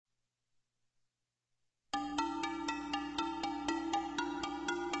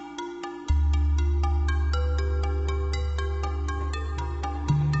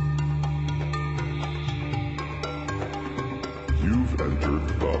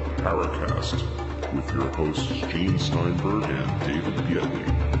the Paracast, with your hosts Gene Steinberg and David Biedley.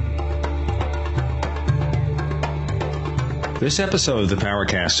 This episode of the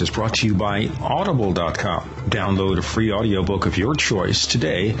Paracast is brought to you by Audible.com. Download a free audiobook of your choice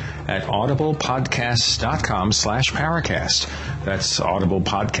today at audiblepodcast.com/Paracast. That's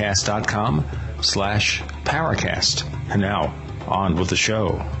audiblepodcast.com/Paracast. And now, on with the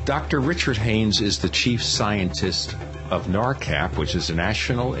show. Dr. Richard Haines is the chief scientist of NARCAP, which is the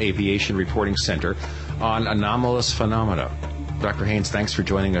National Aviation Reporting Center, on Anomalous Phenomena. Dr. Haines, thanks for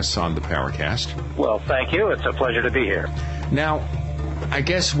joining us on the Paracast. Well, thank you. It's a pleasure to be here. Now, I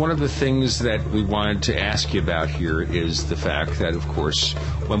guess one of the things that we wanted to ask you about here is the fact that, of course,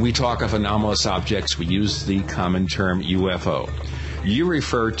 when we talk of anomalous objects, we use the common term UFO. You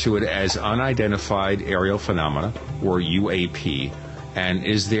refer to it as unidentified aerial phenomena, or UAP, and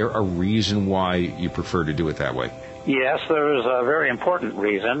is there a reason why you prefer to do it that way? Yes, there is a very important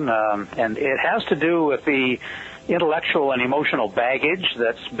reason, and it has to do with the intellectual and emotional baggage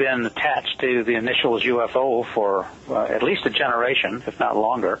that's been attached to the initials UFO for at least a generation, if not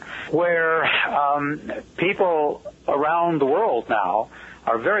longer, where people around the world now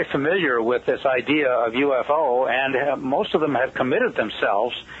are very familiar with this idea of UFO, and most of them have committed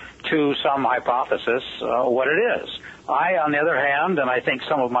themselves to some hypothesis what it is. I, on the other hand, and I think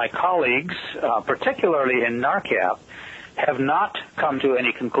some of my colleagues, particularly in NARCAP, have not come to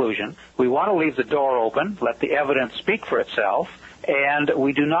any conclusion. We want to leave the door open, let the evidence speak for itself, and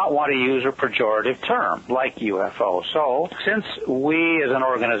we do not want to use a pejorative term like UFO. So, since we as an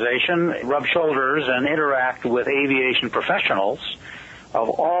organization rub shoulders and interact with aviation professionals of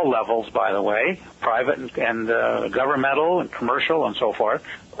all levels, by the way, private and governmental and commercial and so forth,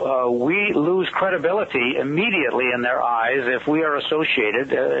 we lose credibility immediately in their eyes if we are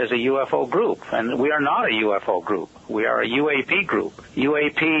associated as a UFO group. And we are not a UFO group. We are a UAP group.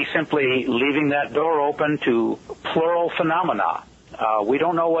 UAP simply leaving that door open to plural phenomena. We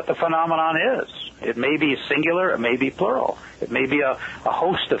don't know what the phenomenon is. It may be singular, it may be plural. It may be a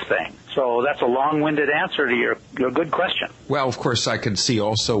host of things. So that's a long-winded answer to your good question. Well, of course, I can see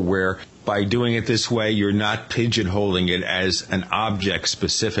also where by doing it this way, you're not pigeonholing it as an object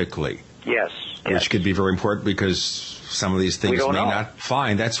specifically. Yes. Which could be very important because some of these things may not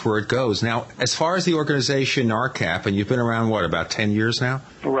find. That's where it goes. Now, as far as the organization NARCAP, and you've been around, about 10 years now?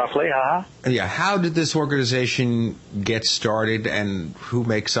 Roughly, Yeah. How did this organization get started, and who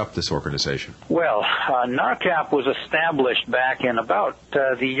makes up this organization? Well, NARCAP was established back in about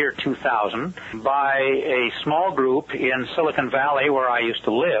the year 2000 by a small group in Silicon Valley where I used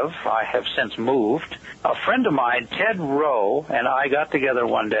to live. I have since moved. A friend of mine, Ted Rowe, and I got together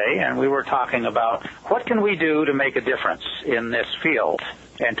one day, and we were talking about what can we do to make a difference in this field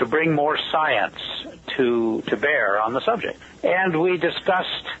and to bring more science to bear on the subject. And we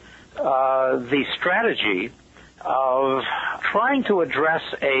discussed the strategy of trying to address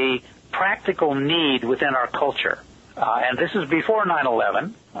a practical need within our culture. And this is before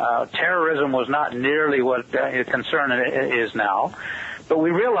 9/11. Terrorism was not nearly what concern is now. But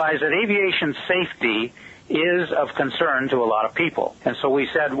we realized that aviation safety is of concern to a lot of people. And so we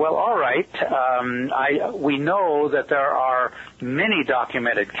said, well, all right, we know that there are many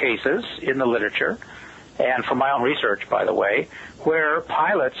documented cases in the literature, and from my own research, by the way, where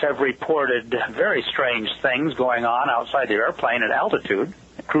pilots have reported very strange things going on outside the airplane at altitude,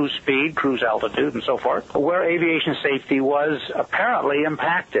 cruise speed, cruise altitude, and so forth, where aviation safety was apparently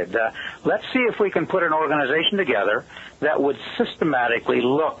impacted. Let's see if we can put an organization together that would systematically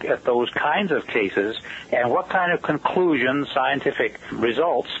look at those kinds of cases and what kind of conclusions, scientific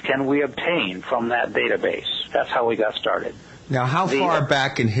results can we obtain from that database. That's how we got started. Now, how far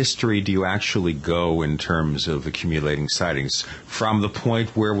back in history do you actually go in terms of accumulating sightings? From the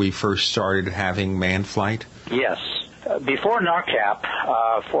point where we first started having manned flight? Yes. Before NARCAP,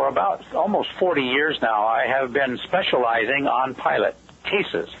 for about almost 40 years now, I have been specializing on pilot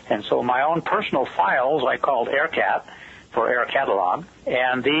cases. And so my own personal files I called AirCat for Air Catalog,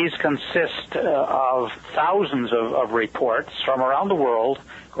 and these consist of thousands of reports from around the world,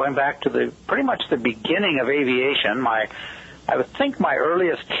 going back to pretty much the beginning of aviation. I would think my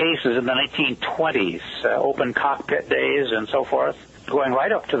earliest cases in the 1920s, open cockpit days and so forth, going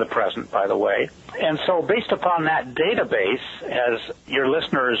right up to the present, by the way. And so based upon that database, as your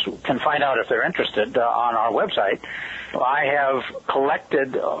listeners can find out if they're interested on our website, I have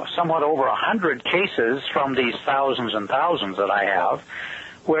collected somewhat over 100 cases from these thousands and thousands that I have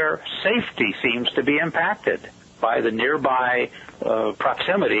where safety seems to be impacted by the nearby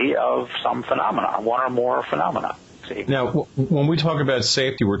proximity of some phenomena, one or more phenomena. emergency. Now, when we talk about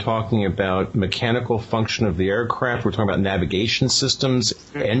safety, we're talking about mechanical function of the aircraft. We're talking about navigation systems,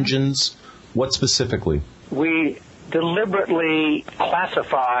 engines. What specifically? We deliberately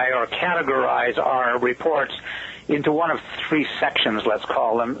classify or categorize our reports into one of three sections, let's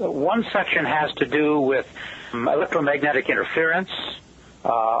call them. One section has to do with electromagnetic interference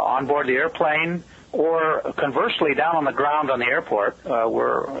on board the airplane, or conversely, down on the ground on the airport,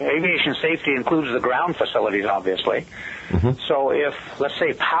 where aviation safety includes the ground facilities, obviously. So if, let's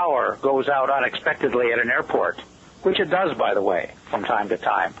say, power goes out unexpectedly at an airport, which it does, by the way, from time to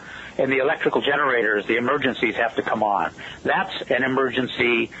time, and the electrical generators, the emergencies have to come on, that's an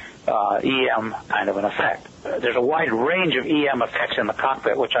emergency EM kind of an effect. There's a wide range of EM effects in the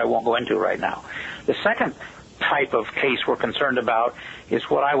cockpit, which I won't go into right now. The second type of case we're concerned about is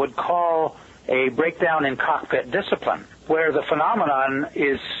what I would call a breakdown in cockpit discipline, where the phenomenon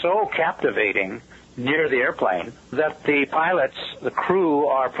is so captivating near the airplane that the pilots, the crew,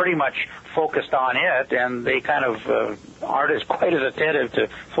 are pretty much focused on it, and they kind of aren't as quite as attentive to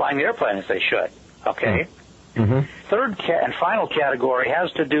flying the airplane as they should. Okay? Third and final category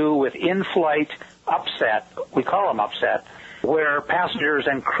has to do with in-flight upset. We call them upset, where passengers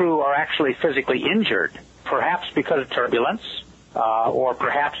and crew are actually physically injured, perhaps because of turbulence, or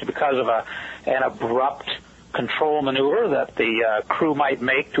perhaps because of an abrupt control maneuver that the crew might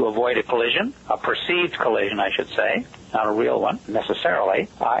make to avoid a collision, a perceived collision, I should say, not a real one necessarily.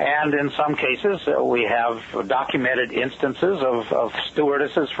 And in some cases, we have documented instances of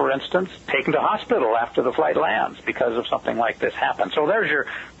stewardesses, for instance, taken to hospital after the flight lands because of something like this happen. So there's your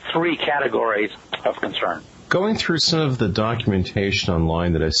three categories of concern. Going through some of the documentation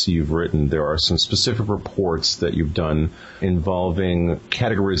online that I see you've written, there are some specific reports that you've done involving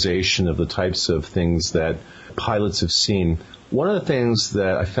categorization of the types of things that pilots have seen. One of the things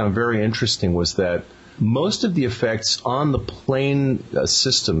that I found very interesting was that most of the effects on the plane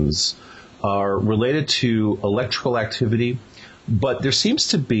systems are related to electrical activity, but there seems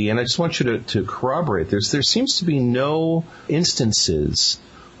to be, and I just want you to corroborate this, there seems to be no instances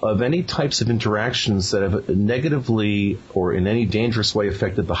of any types of interactions that have negatively or in any dangerous way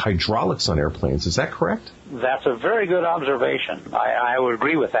affected the hydraulics on airplanes. Is that correct? That's a very good observation. I would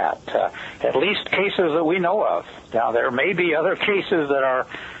agree with that. At least cases that we know of. Now, there may be other cases that are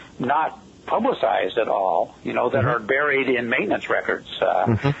not publicized at all, that are buried in maintenance records,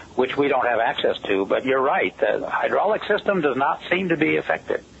 which we don't have access to. But you're right, the hydraulic system does not seem to be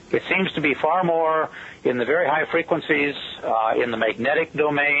affected. It seems to be far more in the very high frequencies, in the magnetic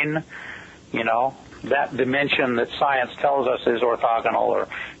domain, that dimension that science tells us is orthogonal or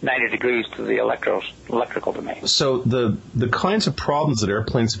 90 degrees to the electrical domain. So the kinds of problems that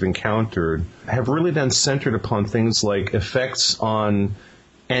airplanes have encountered have really been centered upon things like effects on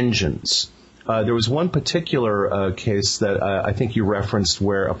engines. There was one particular case that I think you referenced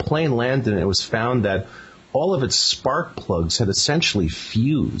where a plane landed and it was found that all of its spark plugs had essentially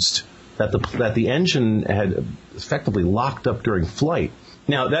fused, that the engine had effectively locked up during flight.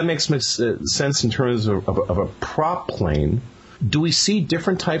 Now, that makes sense in terms of a prop plane. Do we see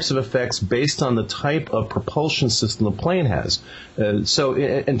different types of effects based on the type of propulsion system the plane has? So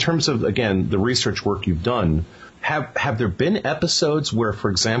in terms of, again, the research work you've done, have there been episodes where, for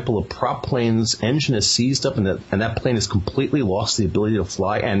example, a prop plane's engine is seized up and that plane has completely lost the ability to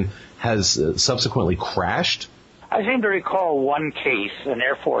fly and has subsequently crashed? I seem to recall one case, an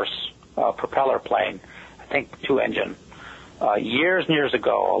Air Force propeller plane, I think two-engine, years and years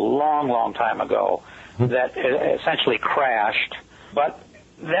ago, a long, long time ago, that essentially crashed. But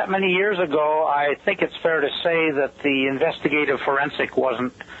that many years ago, I think it's fair to say that the investigative forensic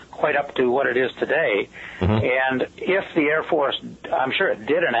wasn't quite up to what it is today. And if the Air Force, I'm sure it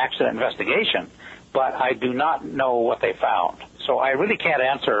did an accident investigation, but I do not know what they found. So I really can't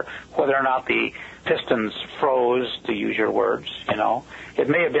answer whether or not the pistons froze, to use your words, It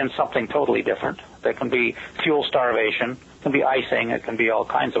may have been something totally different. There can be fuel starvation, it can be icing, it can be all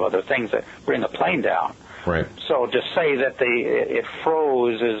kinds of other things that bring a plane down. Right. So to say that it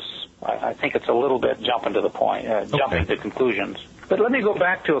froze is, I think it's a little bit jumping to the point, jumping to conclusions. But let me go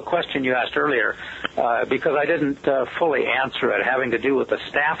back to a question you asked earlier, because I didn't fully answer it, having to do with the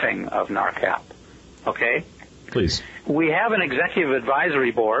staffing of NARCAP. Okay? Please. We have an executive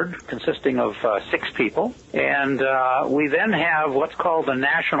advisory board consisting of 6 people, and we then have what's called the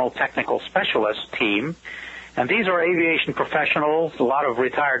National Technical Specialist Team, and these are aviation professionals, a lot of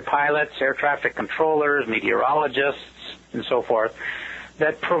retired pilots, air traffic controllers, meteorologists, and so forth,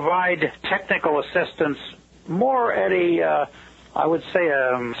 that provide technical assistance more at a I would say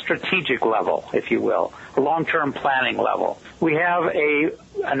a strategic level, if you will, a long-term planning level. We have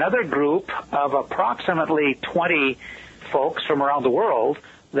another group of approximately 20 folks from around the world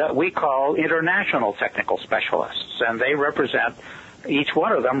that we call international technical specialists, and they represent, each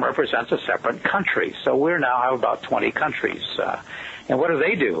one of them represents a separate country. So we now have about 20 countries. And what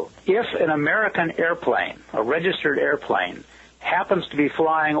do? If an American airplane, a registered airplane, happens to be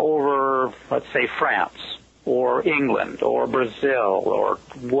flying over, let's say, France, or England, or Brazil, or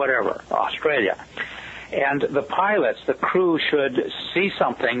whatever, Australia, and the pilots, the crew, should see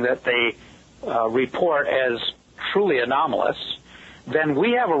something that they report as truly anomalous, then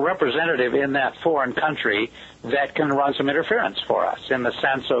we have a representative in that foreign country that can run some interference for us in the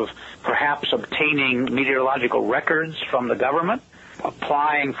sense of perhaps obtaining meteorological records from the government,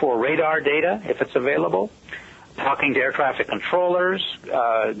 applying for radar data if it's available, talking to air traffic controllers,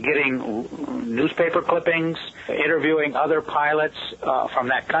 getting newspaper clippings, interviewing other pilots from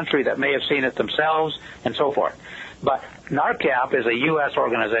that country that may have seen it themselves, and so forth. But NARCAP is a U.S.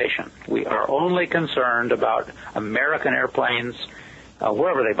 organization. We are only concerned about American airplanes,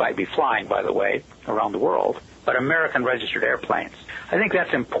 wherever they might be flying, by the way, around the world, but American registered airplanes. I think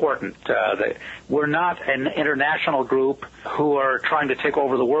that's important. That we're not an international group who are trying to take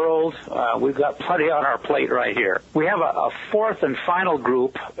over the world. We've got plenty on our plate right here. We have a fourth and final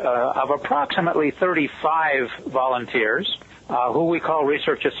group of approximately 35 volunteers who we call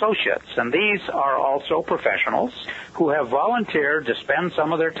research associates. And these are also professionals who have volunteered to spend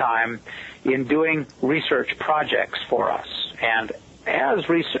some of their time in doing research projects for us. And as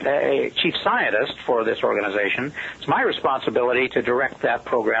a chief scientist for this organization, it's my responsibility to direct that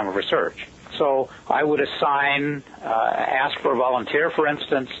program of research. So I would ask for a volunteer, for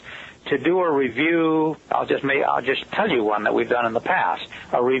instance, to do a review. I'll just tell you one that we've done in the past.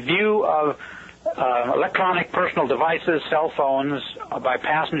 A review of electronic personal devices, cell phones, by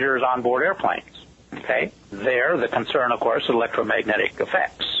passengers on board airplanes. Okay? There, the concern, of course, is electromagnetic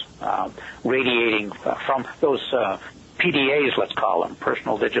effects radiating from those PDAs, let's call them,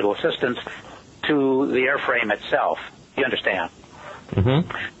 personal digital assistants, to the airframe itself. You understand? Mm-hmm.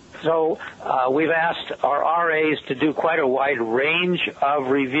 So we've asked our RAs to do quite a wide range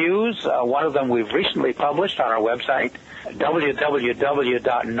of reviews. One of them we've recently published on our website,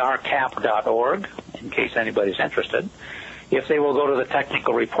 www.narcap.org, in case anybody's interested. If they will go to the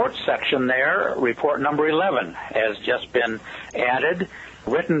technical reports section there, report number 11 has just been added,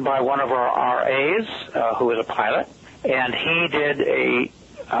 written by one of our RAs, who is a pilot. And he did a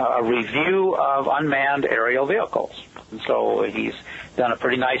review of unmanned aerial vehicles. And so he's done a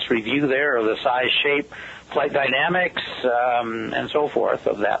pretty nice review there of the size, shape, flight dynamics, and so forth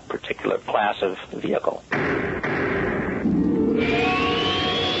of that particular class of vehicle.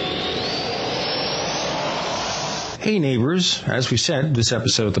 Hey neighbors, as we said, this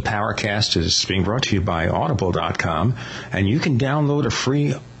episode of the Powercast is being brought to you by Audible.com, and you can download a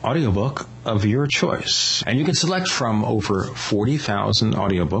free audiobook of your choice. And you can select from over 40,000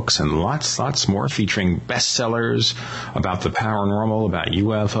 audiobooks and lots more, featuring bestsellers about the paranormal, about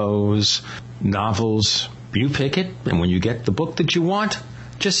UFOs, novels. You pick it, and when you get the book that you want,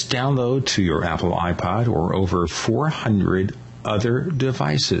 just download to your Apple iPod or over 400 other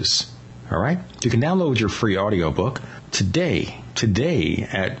devices. All right? You can download your free audiobook today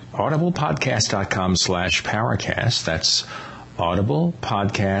at audiblepodcast.com/Powercast. That's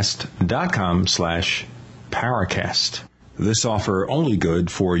audiblepodcast.com/Powercast. This offer only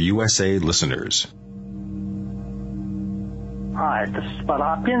good for USA listeners. Hi, this is Bud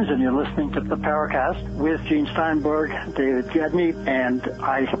Hopkins, and you're listening to the Powercast with Gene Steinberg, David Gedney, and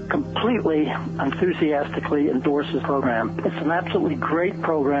I completely, enthusiastically endorse this program. It's an absolutely great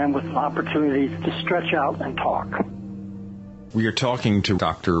program with opportunities to stretch out and talk. We are talking to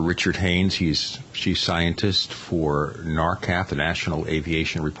Dr. Richard Haines. He's chief scientist for NARCAP, the National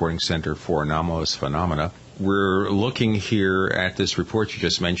Aviation Reporting Center for Anomalous Phenomena. We're looking here at this report you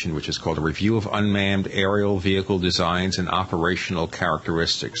just mentioned, which is called A Review of Unmanned Aerial Vehicle Designs and Operational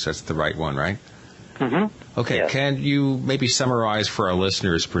Characteristics. That's the right one, right? Mm-hmm. Okay, yes. Can you maybe summarize for our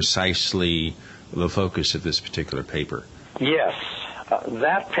listeners precisely the focus of this particular paper? Yes.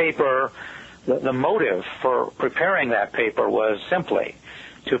 That paper, the motive for preparing that paper was simply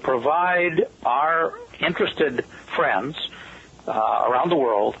to provide our interested friends around the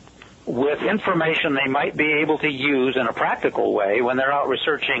world with information they might be able to use in a practical way when they're out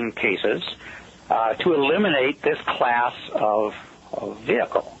researching cases to eliminate this class of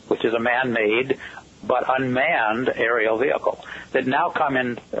vehicle, which is a man-made but unmanned aerial vehicle that now come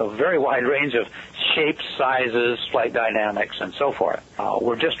in a very wide range of shapes, sizes, flight dynamics, and so forth.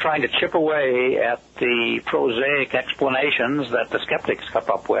 We're just trying to chip away at the prosaic explanations that the skeptics come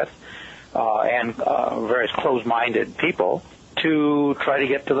up with and various closed-minded people to try to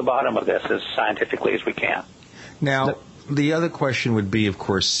get to the bottom of this as scientifically as we can. Now, the other question would be, of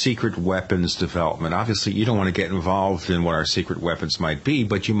course, secret weapons development. Obviously, you don't want to get involved in what our secret weapons might be,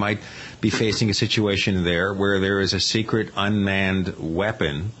 but you might be facing a situation there where there is a secret unmanned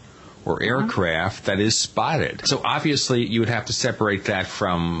weapon or aircraft that is spotted. So obviously, you would have to separate that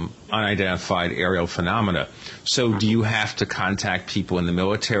from unidentified aerial phenomena. So do you have to contact people in the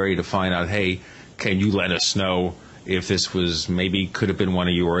military to find out, hey, can you let us know if this was maybe could have been one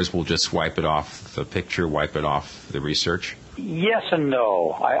of yours? We'll just wipe it off the picture, wipe it off the research? Yes and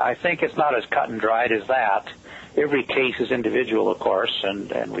no. I think it's not as cut and dried as that. Every case is individual, of course,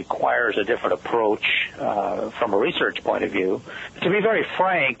 and requires a different approach from a research point of view. To be very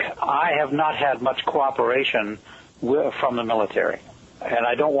frank, I have not had much cooperation from the military. And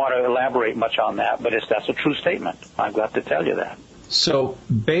I don't want to elaborate much on that, but that's a true statement. I've got to tell you that. So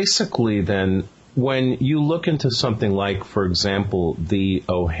basically then, when you look into something like, for example, the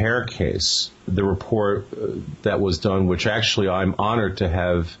O'Hare case, the report that was done, which actually I'm honored to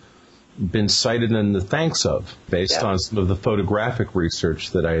have been cited in the thanks of, based on some of the photographic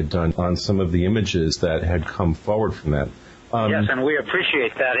research that I had done on some of the images that had come forward from that. Yes, and we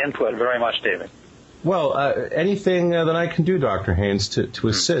appreciate that input very much, David. Well, anything that I can do, Dr. Haines, to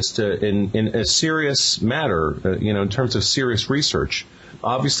assist in a serious matter, in terms of serious research.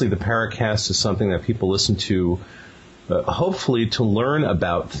 Obviously, the Paracast is something that people listen to, hopefully to learn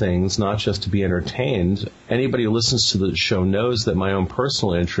about things, not just to be entertained. Anybody who listens to the show knows that my own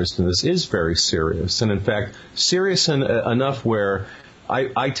personal interest in this is very serious. And in fact, serious enough where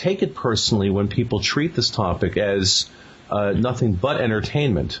I take it personally when people treat this topic as nothing but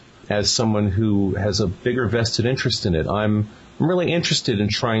entertainment, as someone who has a bigger vested interest in it. I'm really interested in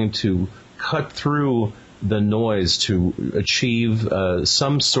trying to cut through the noise to achieve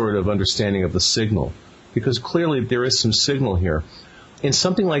some sort of understanding of the signal, because clearly there is some signal here. In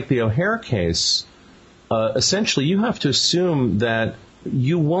something like the O'Hare case, essentially you have to assume that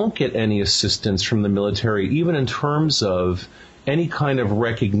you won't get any assistance from the military, even in terms of any kind of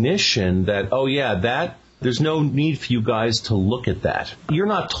recognition that, oh yeah, that there's no need for you guys to look at that. You're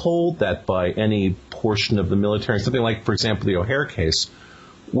not told that by any portion of the military. Something like, for example, the O'Hare case,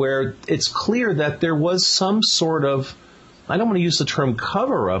 where it's clear that there was some sort of, I don't want to use the term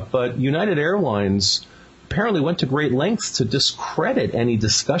cover-up, but United Airlines apparently went to great lengths to discredit any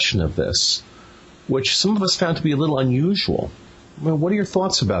discussion of this, which some of us found to be a little unusual. Well, what are your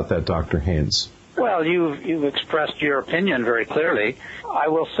thoughts about that, Dr. Haines? Well, you've expressed your opinion very clearly. I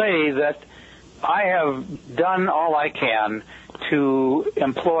will say that I have done all I can to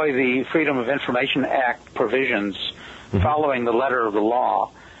employ the Freedom of Information Act provisions following the letter of the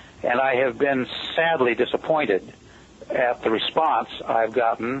law, and I have been sadly disappointed at the response I've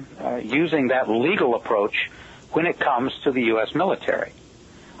gotten using that legal approach when it comes to the U.S. military.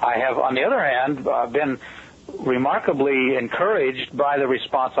 I have, on the other hand, been remarkably encouraged by the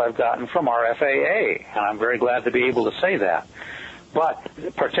response I've gotten from our FAA, and I'm very glad to be able to say that.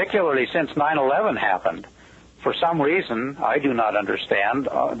 But particularly since 9/11 happened, for some reason I do not understand,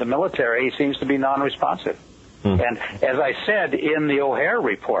 the military seems to be non-responsive. And as I said in the O'Hare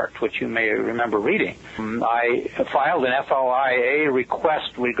report, which you may remember reading, I filed an FOIA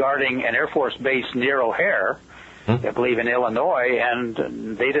request regarding an Air Force base near O'Hare, I believe in Illinois,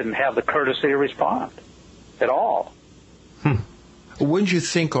 and they didn't have the courtesy to respond at all. Wouldn't you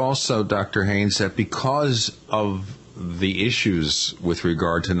think also, Dr. Haines, that because of the issues with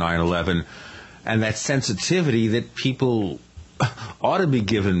regard to 9/11 and that sensitivity, that people ought to be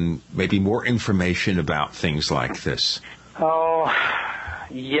given maybe more information about things like this? Oh,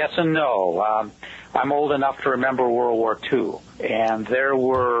 yes and no. I'm old enough to remember World War II, and there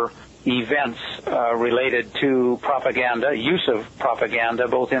were events related to propaganda, use of propaganda,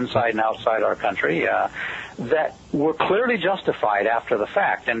 both inside and outside our country, that were clearly justified after the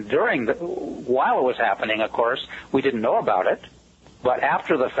fact. And while it was happening, of course, we didn't know about it, but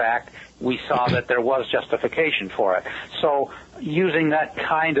after the fact, we saw that there was justification for it. So using that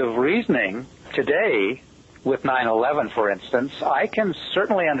kind of reasoning today with 9/11, for instance, I can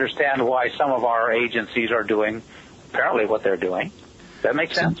certainly understand why some of our agencies are doing apparently what they're doing. Does that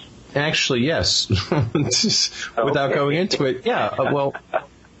make sense? Actually, yes. Without going into it, yeah.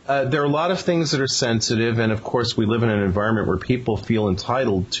 There are a lot of things that are sensitive, and of course we live in an environment where people feel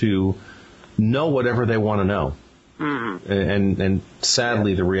entitled to know whatever they want to know. And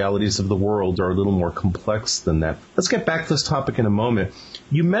sadly, the realities of the world are a little more complex than that. Let's get back to this topic in a moment.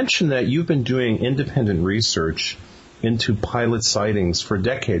 You mentioned that you've been doing independent research into pilot sightings for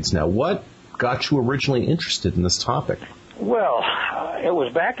decades now. What got you originally interested in this topic? Well, it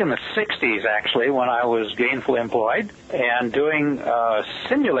was back in the 60s, actually, when I was gainfully employed and doing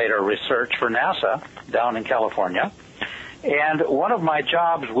simulator research for NASA down in California. And one of my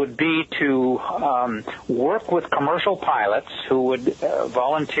jobs would be to work with commercial pilots who would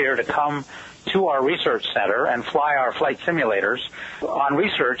volunteer to come to our research center and fly our flight simulators on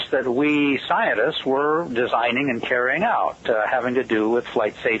research that we scientists were designing and carrying out, having to do with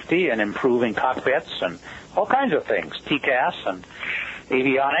flight safety and improving cockpits and all kinds of things, TCAS and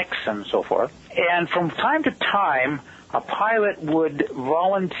avionics and so forth. And from time to time, a pilot would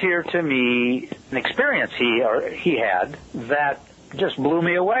volunteer to me an experience he had that just blew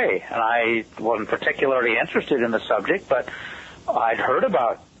me away. And I wasn't particularly interested in the subject, but I'd heard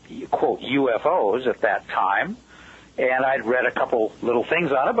about, quote, UFOs at that time, and I'd read a couple little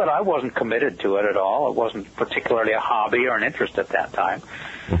things on it, but I wasn't committed to it at all. It wasn't particularly a hobby or an interest at that time.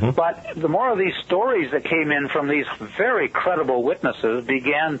 But the more of these stories that came in from these very credible witnesses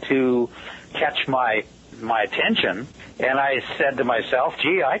began to catch my attention, and I said to myself,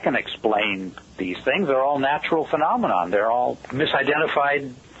 gee, I can explain these things. They're all natural phenomena. They're all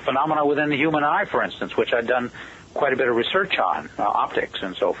misidentified phenomena within the human eye, for instance, which I'd done quite a bit of research on, optics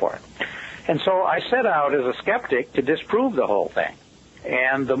and so forth. And so I set out as a skeptic to disprove the whole thing.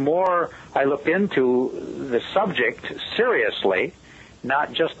 And the more I looked into the subject seriously,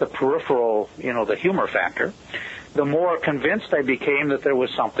 not just the peripheral, the humor factor, the more convinced I became that there was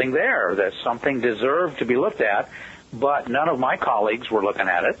something there, that something deserved to be looked at, but none of my colleagues were looking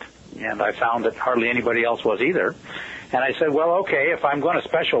at it, and I found that hardly anybody else was either. And I said, well, okay, if I'm going to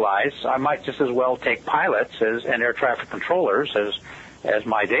specialize, I might just as well take pilots and air traffic controllers as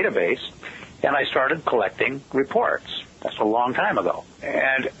my database, and I started collecting reports. That's a long time ago.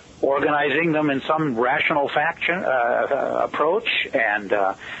 And organizing them in some rational approach and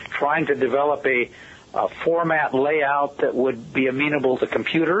trying to develop a format layout that would be amenable to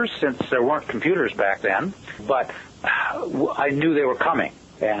computers, since there weren't computers back then, but I knew they were coming.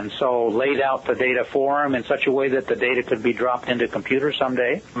 And so laid out the data for them in such a way that the data could be dropped into computers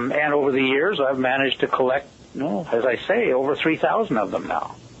someday. And over the years, I've managed to collect, as I say, over 3,000 of them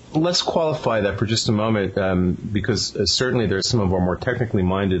now. Let's qualify that for just a moment, because certainly there's some of our more technically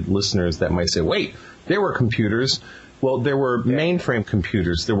minded listeners that might say, wait, there were computers. Well, there were mainframe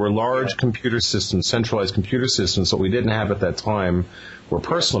computers. There were large computer systems, centralized computer systems. What we didn't have at that time were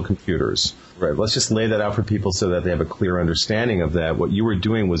personal computers. Right. Let's just lay that out for people so that they have a clear understanding of that. What you were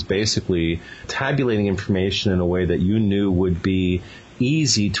doing was basically tabulating information in a way that you knew would be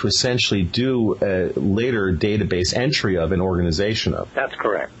easy to essentially do a later database entry of an organization of. That's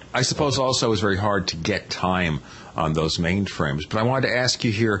correct. I suppose also it was very hard to get time on those mainframes. But I wanted to ask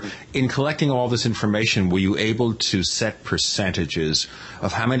you here, in collecting all this information, were you able to set percentages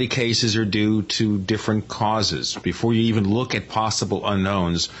of how many cases are due to different causes before you even look at possible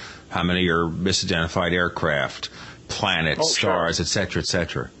unknowns? How many are misidentified aircraft, planets, stars, et cetera, et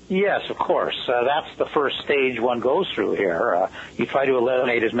cetera? Yes, of course. That's the first stage one goes through here. You try to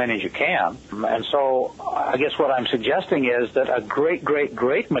eliminate as many as you can. And so I guess what I'm suggesting is that a great, great,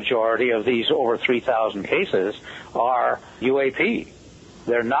 great majority of these over 3,000 cases are UAP.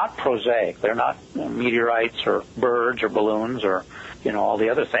 They're not prosaic. They're not meteorites or birds or balloons or, all the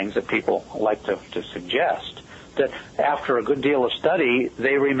other things that people like to suggest. That after a good deal of study,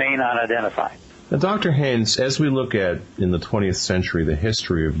 they remain unidentified. Now, Dr. Haines, as we look at, in the 20th century, the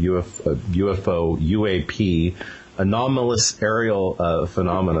history of UFO, UAP, anomalous aerial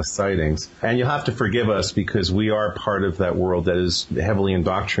phenomena sightings, and you'll have to forgive us because we are part of that world that is heavily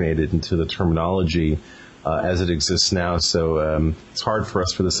indoctrinated into the terminology as it exists now, so it's hard for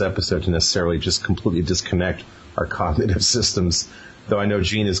us for this episode to necessarily just completely disconnect our cognitive systems, though I know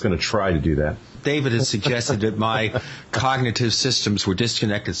Gene is going to try to do that. David has suggested that my cognitive systems were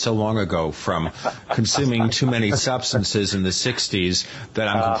disconnected so long ago from consuming too many substances in the 60s that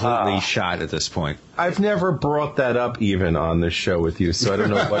I'm completely shot at this point. I've never brought that up even on this show with you, so I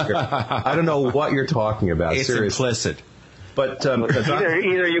don't know what you're talking about. It's seriously. Implicit. But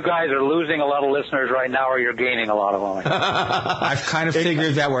either you guys are losing a lot of listeners right now, or you're gaining a lot of them. I've kind of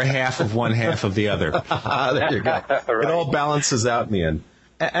figured that we're half of one, half of the other. There you go. Right. It all balances out in the end.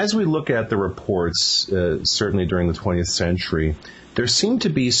 As we look at the reports, certainly during the 20th century, there seem to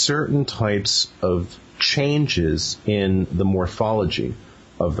be certain types of changes in the morphology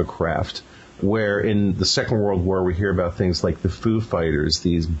of the craft, where in the Second World War we hear about things like the Foo Fighters,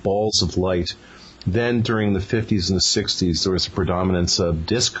 these balls of light Then during the 50s and the 60s, there was a predominance of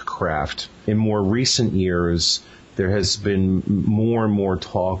disc craft. In more recent years, there has been more and more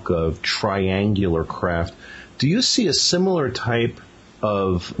talk of triangular craft. Do you see a similar type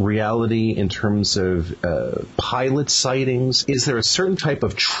of reality in terms of pilot sightings? Is there a certain type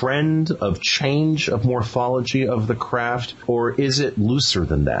of trend of change of morphology of the craft, or is it looser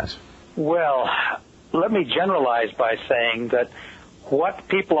than that? Well, let me generalize by saying that what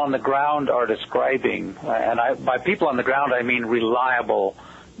people on the ground are describing, and by people on the ground I mean reliable,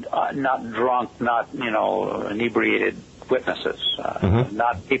 not drunk, not inebriated witnesses,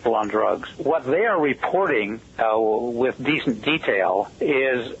 not people on drugs. What they are reporting with decent detail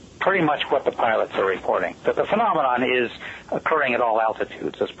is pretty much what the pilots are reporting. That the phenomenon is occurring at all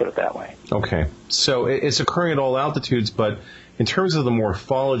altitudes, let's put it that way. Okay. So it's occurring at all altitudes, but in terms of the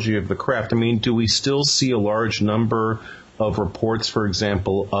morphology of the craft, I mean, do we still see a large number of reports, for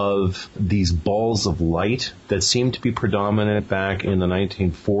example, of these balls of light that seem to be predominant back in the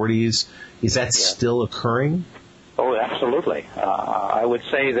 1940s? Is that still occurring? Oh, absolutely. I would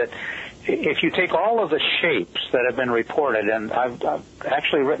say that if you take all of the shapes that have been reported, and I've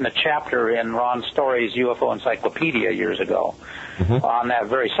actually written a chapter in Ron Story's UFO Encyclopedia years ago on that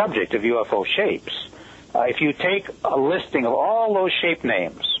very subject of UFO shapes. If you take a listing of all those shape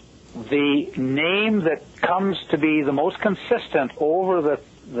names, the name that comes to be the most consistent over the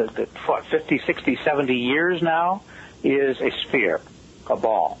 50, 60, 70 years now is a sphere, a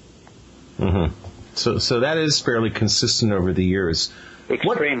ball. Mm-hmm. So that is fairly consistent over the years.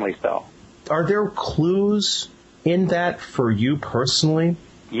 Extremely so. Are there clues in that for you personally?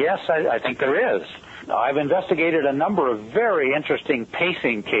 Yes, I think there is. I've investigated a number of very interesting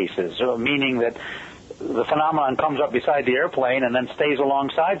pacing cases, meaning that the phenomenon comes up beside the airplane and then stays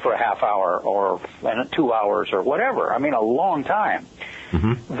alongside for a half hour or 2 hours or whatever. I mean, a long time.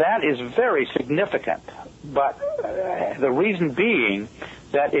 Mm-hmm. That is very significant. But the reason being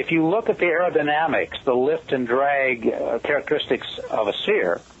that if you look at the aerodynamics, the lift and drag characteristics of a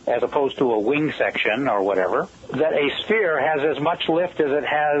sphere, as opposed to a wing section or whatever, that a sphere has as much lift as it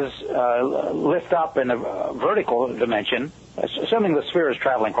has lift up in a vertical dimension, assuming the sphere is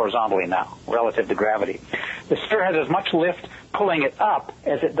traveling horizontally now, relative to gravity. The sphere has as much lift pulling it up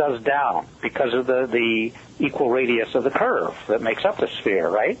as it does down because of the equal radius of the curve that makes up the sphere,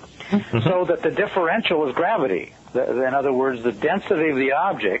 right? Mm-hmm. So that the differential is gravity. In other words, the density of the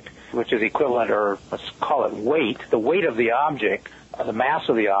object, which is equivalent, or let's call it weight, the weight of the object, the mass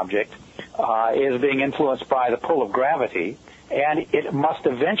of the object, is being influenced by the pull of gravity, and it must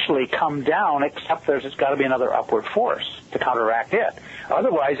eventually come down, except there's got to be another upward force to counteract it.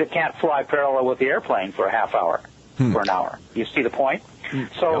 Otherwise, it can't fly parallel with the airplane for a half hour, for an hour. You see the point?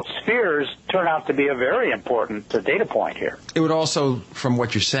 So spheres turn out to be a very important data point here. It would also, from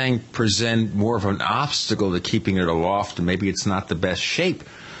what you're saying, present more of an obstacle to keeping it aloft, and maybe it's not the best shape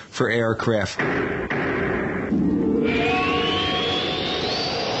for aircraft.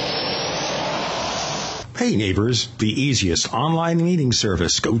 Hey neighbors, the easiest online meeting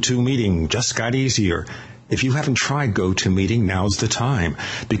service, GoToMeeting, just got easier. If you haven't tried GoToMeeting, now's the time,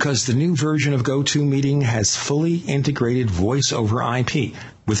 because the new version of GoToMeeting has fully integrated voice over IP.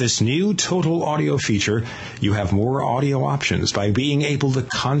 With this new total audio feature, you have more audio options by being able to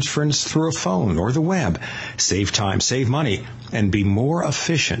conference through a phone or the web, save time, save money, and be more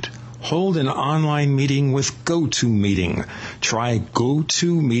efficient. Hold an online meeting with GoToMeeting. Try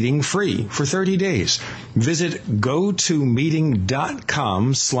GoToMeeting free for 30 days. Visit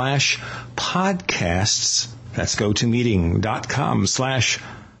gotomeeting.com/podcasts. That's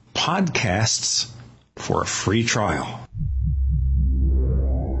gotomeeting.com/podcasts for a free trial.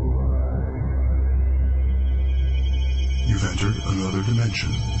 You've entered another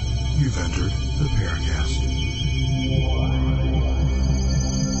dimension. You've entered the Paracast.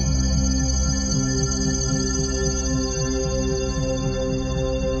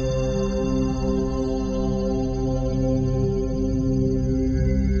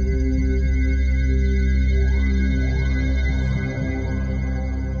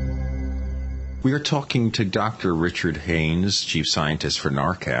 We are talking to Dr. Richard Haines, Chief Scientist for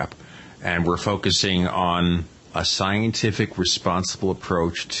NARCAP, and we're focusing on a scientific, responsible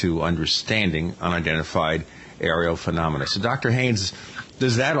approach to understanding unidentified aerial phenomena. So, Dr. Haines,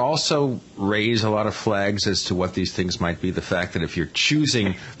 does that also raise a lot of flags as to what these things might be? The fact that if you're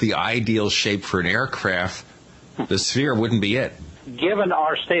choosing the ideal shape for an aircraft, the sphere wouldn't be it. Given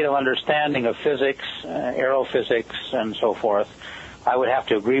our state of understanding of physics, aerophysics, and so forth, I would have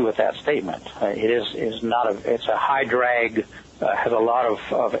to agree with that statement. It's a high drag, has a lot of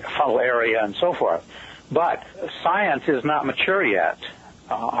funnel area and so forth. But science is not mature yet.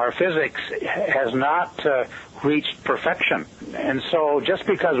 Our physics has not reached perfection. And so just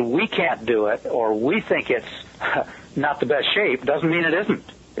because we can't do it or we think it's not the best shape doesn't mean it isn't.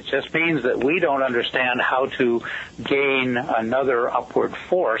 It just means that we don't understand how to gain another upward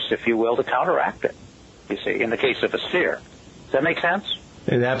force, if you will, to counteract it, you see, in the case of a sphere. Does that make sense?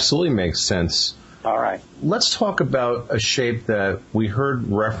 It absolutely makes sense. All right. Let's talk about a shape that we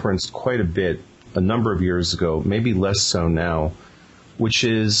heard referenced quite a bit a number of years ago, maybe less so now, which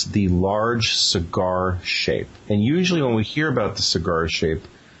is the large cigar shape. And usually when we hear about the cigar shape,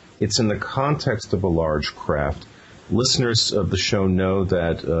 it's in the context of a large craft. Listeners of the show know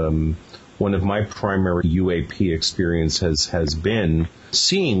that one of my primary UAP experience has been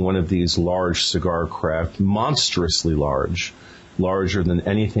seeing one of these large cigar craft, monstrously large, larger than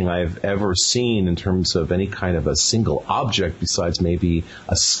anything I've ever seen in terms of any kind of a single object besides maybe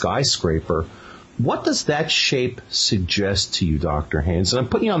a skyscraper. What does that shape suggest to you, Dr. Haines? And I'm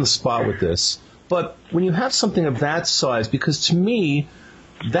putting you on the spot with this, but when you have something of that size, because to me,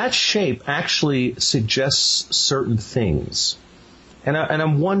 that shape actually suggests certain things. And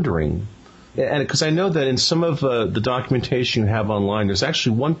I'm wondering, and because I know that in some of the documentation you have online, there's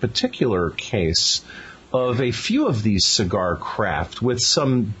actually one particular case of a few of these cigar craft with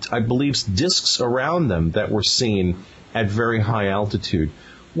some, I believe, discs around them that were seen at very high altitude.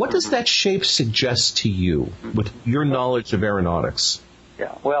 What does that shape suggest to you with your knowledge of aeronautics?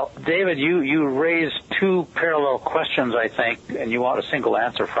 Yeah. Well, David, you raised two parallel questions, I think, and you want a single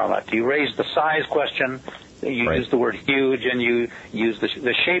answer from it. You raised the size question, you right. used the word huge, and you used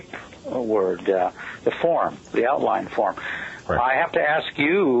the shape word, the form, the outline form. Right. I have to ask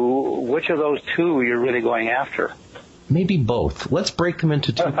you, which of those two you're really going after? Maybe both. Let's break them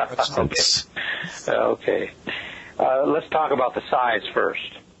into two questions. Okay. Let's talk about the size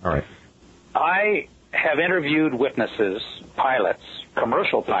first. All right. I have interviewed witnesses, pilots,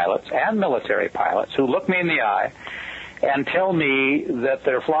 commercial pilots, and military pilots who look me in the eye and tell me that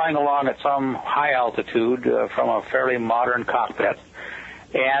they're flying along at some high altitude from a fairly modern cockpit,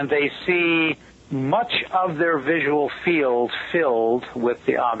 and they see much of their visual field filled with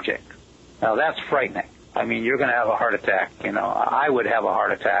the object. Now, that's frightening. I mean, you're going to have a heart attack. You know, I would have a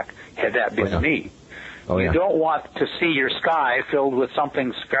heart attack had that been me. Oh, yeah. You don't want to see your sky filled with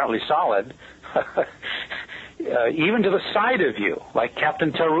something fairly solid, even to the side of you, like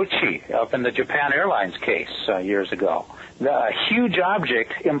Captain Taruchi up in the Japan Airlines case years ago. The huge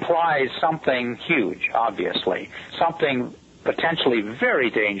object implies something huge, obviously, something potentially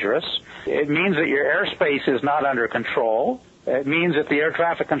very dangerous. It means that your airspace is not under control. It means that the air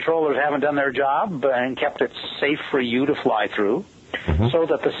traffic controllers haven't done their job and kept it safe for you to fly through. Mm-hmm. So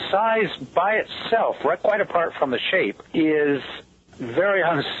that the size by itself, right, quite apart from the shape, is very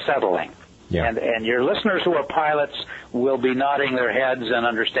unsettling. Yeah. And your listeners who are pilots will be nodding their heads and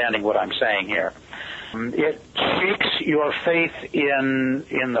understanding what I'm saying here. It shakes your faith in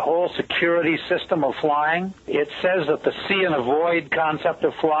the whole security system of flying. It says that the see and avoid concept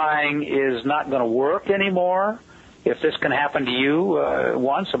of flying is not going to work anymore. If this can happen to you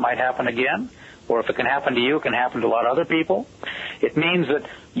once, it might happen again. Or if it can happen to you, it can happen to a lot of other people. It means that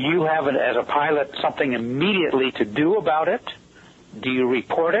you have, as a pilot, something immediately to do about it. Do you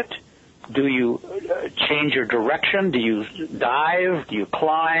report it? Do you change your direction? Do you dive? Do you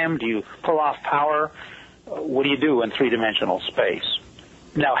climb? Do you pull off power? What do you do in three-dimensional space?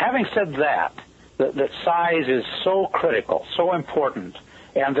 Now, having said that size is so critical, so important,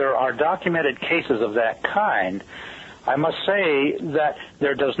 and there are documented cases of that kind, I must say that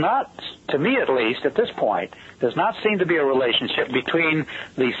there does not, to me at least, at this point, does not seem to be a relationship between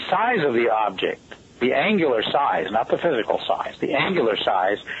the size of the object, the angular size, not the physical size, the angular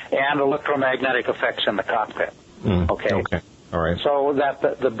size, and electromagnetic effects in the cockpit. Okay. All right. So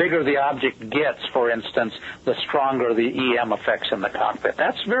that the bigger the object gets, for instance, the stronger the EM effects in the cockpit.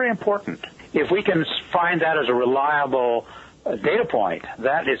 That's very important. If we can find that as a reliable data point,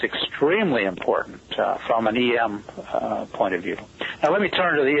 that is extremely important from an EM point of view. Now, let me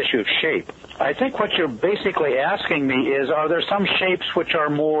turn to the issue of shape. I think what you're basically asking me is, are there some shapes which are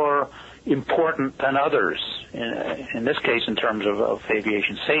more important than others, in this case in terms of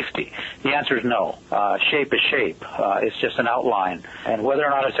aviation safety? The answer is no. Shape is shape. It's just an outline. And whether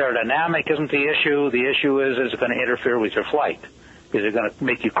or not it's aerodynamic isn't the issue. The issue is it going to interfere with your flight? Is it going to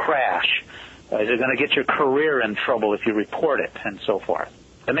make you crash? Is it going to get your career in trouble if you report it, and so forth?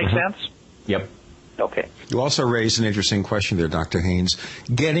 That make sense? Yep. Okay. You also raised an interesting question there, Dr. Haines,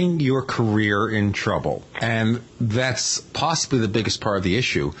 getting your career in trouble. And that's possibly the biggest part of the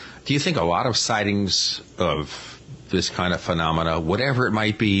issue. Do you think a lot of sightings of this kind of phenomena, whatever it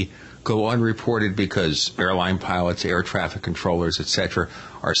might be, go unreported because airline pilots, air traffic controllers, etc.,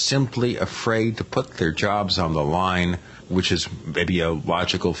 are simply afraid to put their jobs on the line, which is maybe a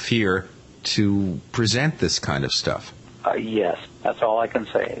logical fear to present this kind of stuff? Yes, that's all I can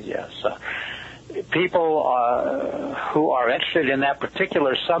say is yes. People who are interested in that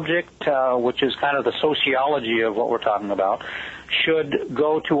particular subject, which is kind of the sociology of what we're talking about, should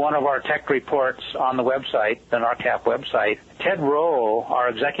go to one of our tech reports on the website, the NARCAP website. Ted Rowe, our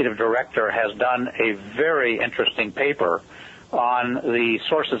executive director, has done a very interesting paper on the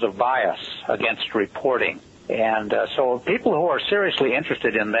sources of bias against reporting. And so people who are seriously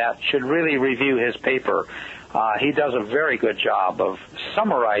interested in that should really review his paper. He does a very good job of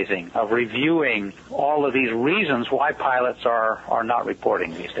summarizing, of reviewing all of these reasons why pilots are not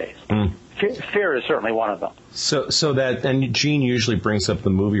reporting these days. Fear is certainly one of them. So that, and Gene usually brings up the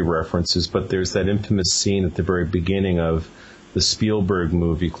movie references, but there's that infamous scene at the very beginning of the Spielberg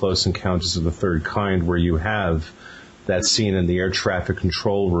movie, Close Encounters of the Third Kind, where you have that scene in the air traffic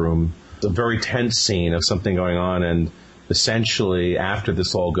control room, a very tense scene of something going on, and essentially, after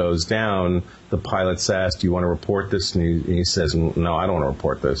this all goes down, the pilot's asked, do you want to report this? And he says, no, I don't want to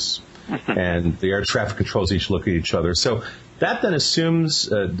report this. And the air traffic controllers each look at each other. So that then assumes,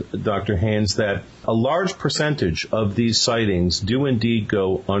 Dr. Haines, that a large percentage of these sightings do indeed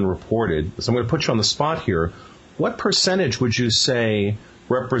go unreported. So I'm going to put you on the spot here. What percentage would you say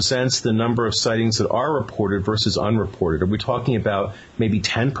represents the number of sightings that are reported versus unreported? Are we talking about maybe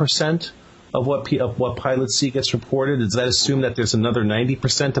 10%? Of what pilots see gets reported? Does that assume that there's another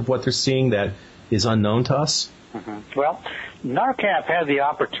 90% of what they're seeing that is unknown to us? Well, NARCAP had the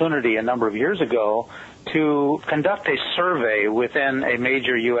opportunity a number of years ago to conduct a survey within a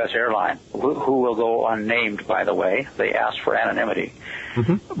major U.S. airline, who will go unnamed, by the way. They asked for anonymity.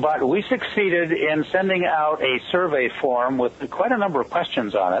 But we succeeded in sending out a survey form with quite a number of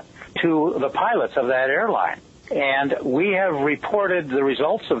questions on it to the pilots of that airline. And we have reported the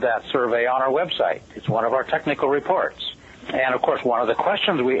results of that survey on our website. It's one of our technical reports. And, of course, one of the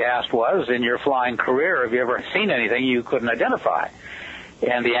questions we asked was, in your flying career, have you ever seen anything you couldn't identify?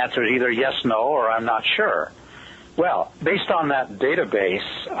 And the answer is either yes, no, or I'm not sure. Well, based on that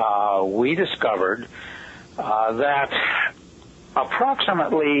database, we discovered that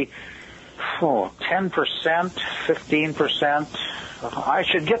approximately 10%, 15%, I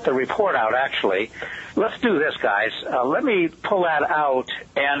should get the report out, actually. Let's do this, guys. Let me pull that out,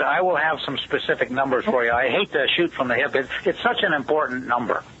 and I will have some specific numbers for you. I hate to shoot from the hip. It's such an important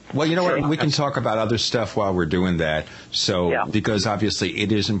number. Well, you know what? We can talk about other stuff while we're doing that. So, because obviously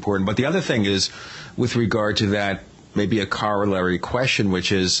it is important. But the other thing is, with regard to that, maybe a corollary question,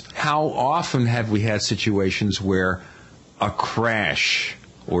 which is, how often have we had situations where a crash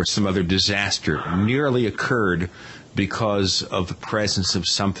or some other disaster nearly occurred because of the presence of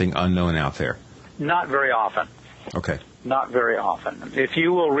something unknown out there? Not very often. Okay. Not very often. If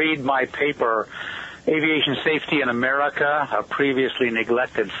you will read my paper, Aviation Safety in America, a Previously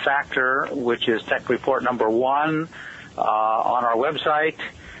Neglected Factor, which is tech report number 1 on our website,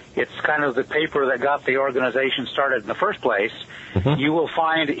 it's kind of the paper that got the organization started in the first place. You will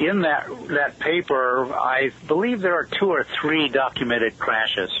find in that paper, I believe there are 2 or 3 documented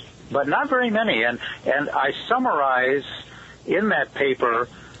crashes, but not very many. And I summarize in that paper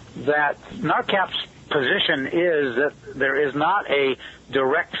that NARCAP's position is that there is not a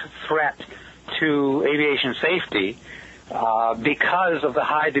direct threat to aviation safety because of the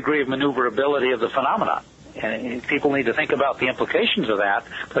high degree of maneuverability of the phenomenon. And people need to think about the implications of that,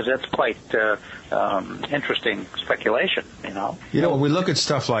 because that's quite interesting speculation, you know. You know, when we look at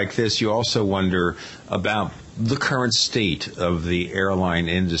stuff like this, you also wonder about the current state of the airline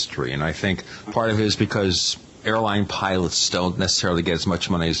industry. And I think part of it is because airline pilots don't necessarily get as much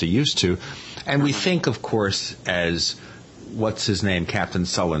money as they used to. And we think, of course, as, what's his name, Captain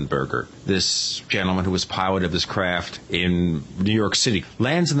Sullenberger, this gentleman who was pilot of this craft in New York City,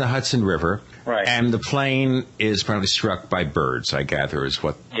 lands in the Hudson River. Right. And the plane is apparently struck by birds, I gather, is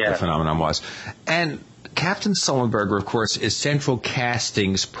what the phenomenon was. And Captain Sullenberger, of course, is Central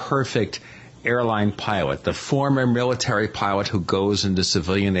Casting's perfect airline pilot, the former military pilot who goes into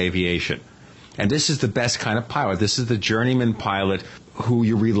civilian aviation. And this is the best kind of pilot. This is the journeyman pilot who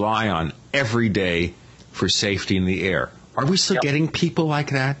you rely on every day for safety in the air. Are we still getting people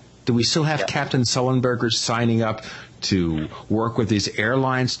like that? Do we still have Captain Sullenbergers signing up to work with these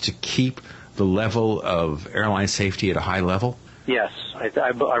airlines to keep the level of airline safety at a high level? Yes,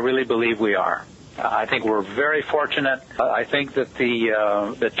 I really believe we are. I think we're very fortunate. I think that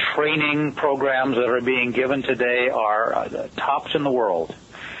the training programs that are being given today are tops in the world.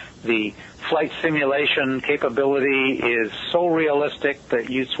 The flight simulation capability is so realistic that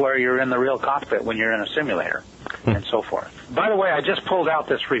you swear you're in the real cockpit when you're in a simulator, and so forth. By the way, I just pulled out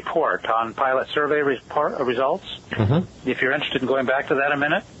this report on pilot survey results. If you're interested in going back to that a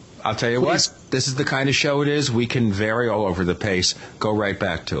minute. I'll tell you what, this is the kind of show it is. We can vary all over the pace. Go right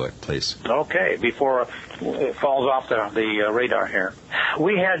back to it, please. Okay, before it falls off the radar here.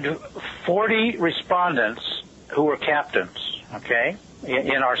 We had 40 respondents who were captains, okay,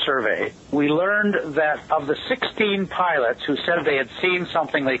 in our survey. We learned that of the 16 pilots who said they had seen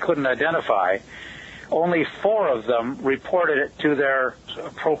something they couldn't identify, only 4 of them reported it to their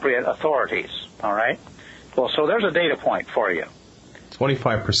appropriate authorities, all right? Well, so there's a data point for you.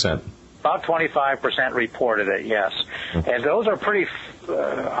 25%. About 25% reported it, yes. And those are pretty,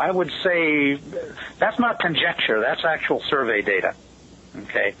 I would say, that's not conjecture, that's actual survey data.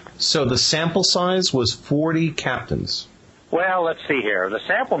 Okay. So the sample size was 40 captains. Well, let's see here. The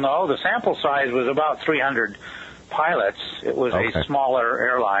sample size was about 300 pilots. It was a smaller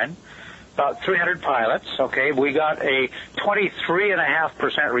airline. About 300 pilots, okay. We got a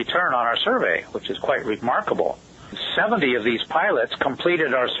 23.5% return on our survey, which is quite remarkable. 70 of these pilots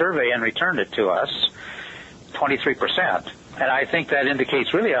completed our survey and returned it to us, 23%. And I think that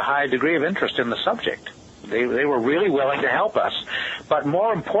indicates really a high degree of interest in the subject. They were really willing to help us. But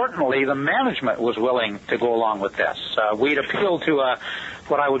more importantly, the management was willing to go along with this. We'd appealed to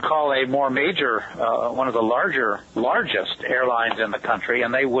what I would call a more major, one of the largest airlines in the country,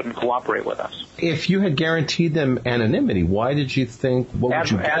 and they wouldn't cooperate with us. If you had guaranteed them anonymity, why did you think, what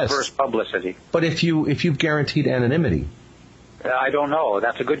would you guess? Adverse publicity. But if you've guaranteed anonymity? I don't know.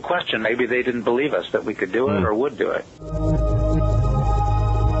 That's a good question. Maybe they didn't believe us that we could do it or would do it.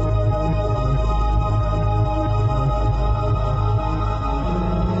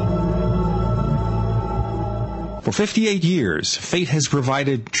 For 58 years, Fate has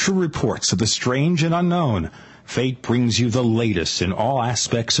provided true reports of the strange and unknown. Fate brings you the latest in all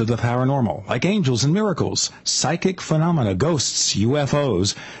aspects of the paranormal, like angels and miracles, psychic phenomena, ghosts,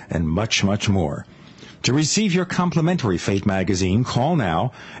 UFOs, and much, much more. To receive your complimentary Fate magazine, call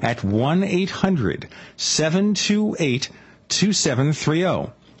now at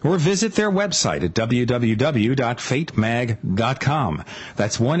 1-800-728-2730. Or visit their website at www.fatemag.com.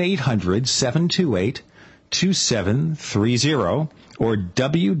 That's 1-800-728-2730 or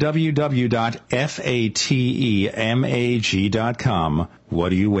www.fatemag.com.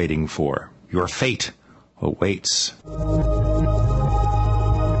 What are you waiting for? Your fate awaits.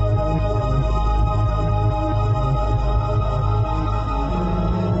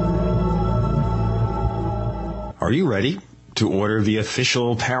 Are you ready to order the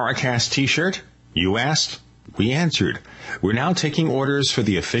official Paracast t-shirt? You asked, we answered. We're now taking orders for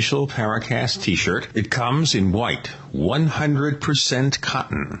the official Paracast t-shirt. It comes in white, 100%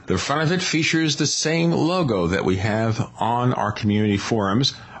 cotton. The front of it features the same logo that we have on our community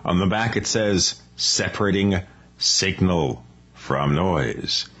forums. On the back it says, separating signal from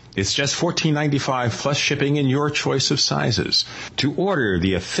noise. It's just $14.95 plus shipping in your choice of sizes. To order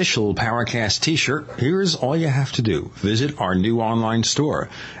the official Paracast t-shirt, here's all you have to do. Visit our new online store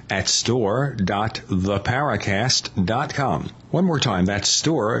at store.theparacast.com. One more time, that's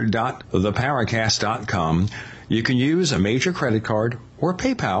store.theparacast.com. You can use a major credit card or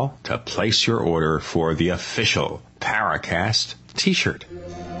PayPal to place your order for the official Paracast t-shirt.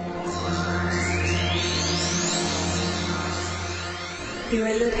 You're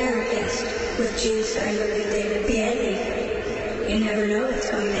in the Paracast with Gene Steinberg and David Biedney. You never know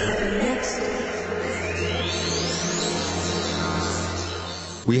what's going to happen next.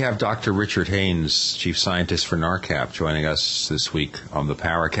 We have Dr. Richard Haines, Chief Scientist for NARCAP, joining us this week on the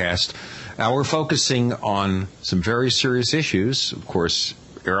Paracast. Now, we're focusing on some very serious issues, of course,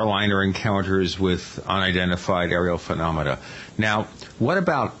 airliner encounters with unidentified aerial phenomena. Now, what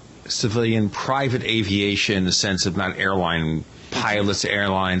about civilian private aviation in the sense of not airline pilots,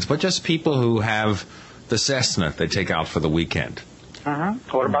 airlines, but just people who have the Cessna they take out for the weekend?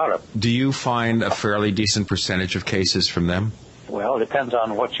 What about it? Do you find a fairly decent percentage of cases from them? Well, it depends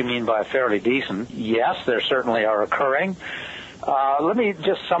on what you mean by fairly decent. Yes, there certainly are occurring. Let me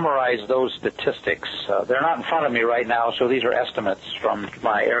just summarize those statistics. They're not in front of me right now, so these are estimates from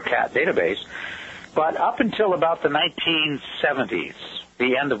my AirCat database. But up until about the 1970s,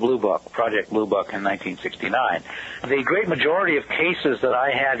 the end of Blue Book, Project Blue Book in 1969, the great majority of cases that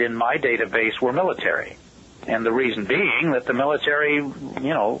I had in my database were military. And the reason being that the military,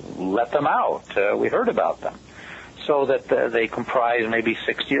 let them out. We heard about them. So that they comprise maybe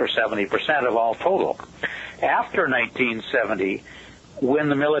 60 or 70% of all total. After 1970, when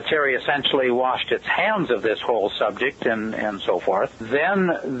the military essentially washed its hands of this whole subject and so forth, then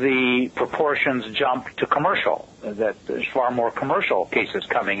the proportions jumped to commercial. That there's far more commercial cases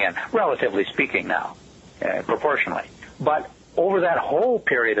coming in, relatively speaking now, proportionally. But over that whole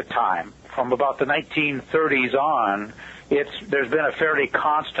period of time, from about the 1930s on, there's been a fairly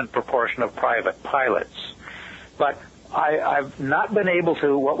constant proportion of private pilots. But I've not been able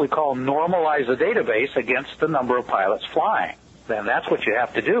to, what we call, normalize the database against the number of pilots flying. Then that's what you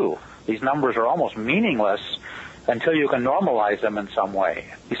have to do. These numbers are almost meaningless until you can normalize them in some way.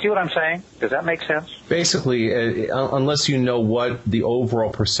 You see what I'm saying? Does that make sense? Basically, unless you know what the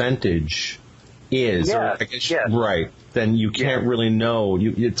overall percentage is, yes. Right, then you can't really know.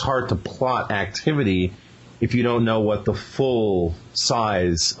 It's hard to plot activity if you don't know what the full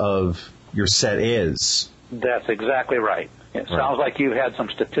size of your set is. That's exactly right. It sounds like you had some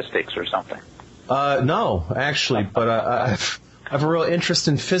statistics or something. No, actually, but I have a real interest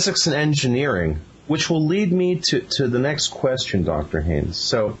in physics and engineering, which will lead me to the next question, Dr. Haines.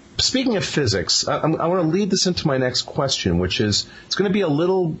 So, speaking of physics, I want to lead this into my next question, which is, it's going to be a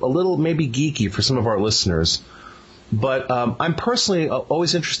little maybe geeky for some of our listeners, but I'm personally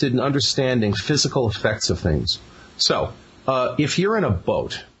always interested in understanding physical effects of things. So, if you're in a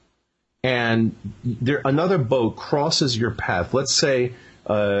boat and another boat crosses your path, let's say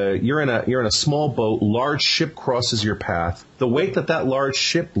you're in a small boat, large ship crosses your path. The weight that large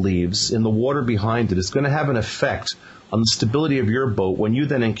ship leaves in the water behind it is going to have an effect on the stability of your boat when you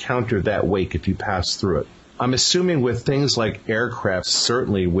then encounter that wake if you pass through it. I'm assuming with things like aircraft,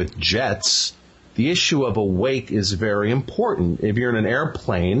 certainly with jets, the issue of a wake is very important. If you're in an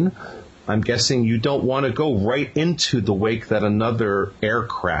airplane, I'm guessing you don't want to go right into the wake that another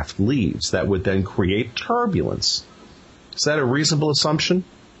aircraft leaves. That would then create turbulence. Is that a reasonable assumption?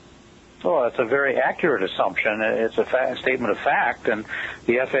 Oh, that's a very accurate assumption. It's a statement of fact, and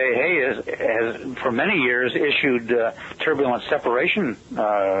the FAA has for many years issued turbulence separation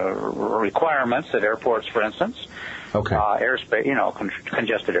requirements at airports, for instance. Okay. Airspace,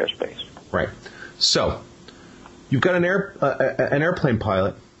 congested airspace. Right. So, you've got an airplane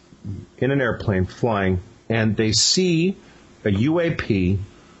pilot in an airplane flying, and they see a UAP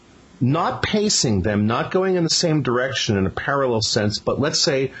not pacing them, not going in the same direction in a parallel sense, but let's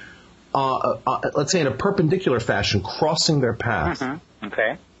say in a perpendicular fashion, crossing their path. Mm-hmm.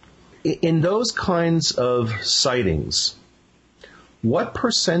 Okay. In those kinds of sightings, what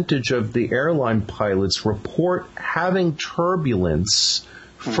percentage of the airline pilots report having turbulence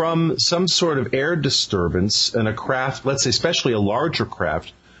from some sort of air disturbance in a craft, let's say especially a larger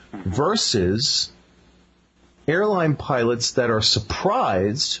craft, versus airline pilots that are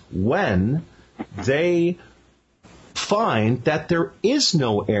surprised when they find that there is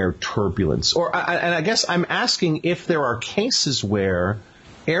no air turbulence? And I guess I'm asking if there are cases where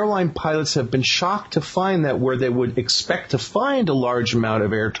airline pilots have been shocked to find that where they would expect to find a large amount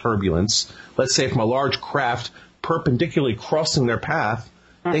of air turbulence, let's say from a large craft perpendicularly crossing their path,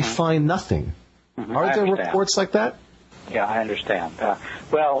 they find nothing. Are there reports like that? Yeah, I understand.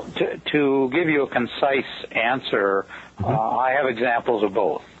 Well, to give you a concise answer, I have examples of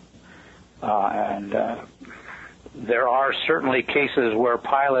both. And there are certainly cases where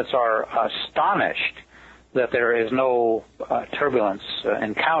pilots are astonished that there is no turbulence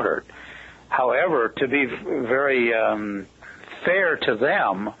encountered. However, to be very fair to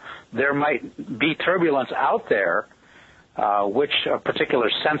them, there might be turbulence out there which a particular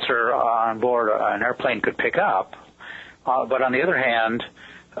sensor on board an airplane could pick up. But on the other hand,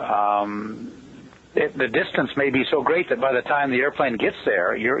 the distance may be so great that by the time the airplane gets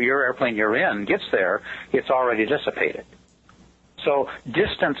there, your airplane you're in gets there, it's already dissipated. So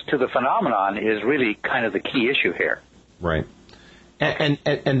distance to the phenomenon is really kind of the key issue here. Right.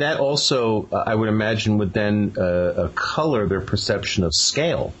 And that also, I would imagine, would then color their perception of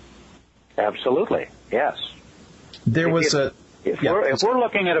scale. Absolutely, yes. If we're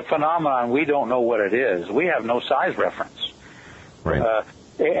looking at a phenomenon, we don't know what it is. We have no size reference. Right.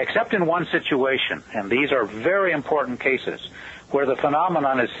 Except in one situation, and these are very important cases, where the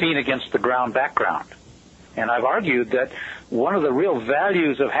phenomenon is seen against the ground background. And I've argued that one of the real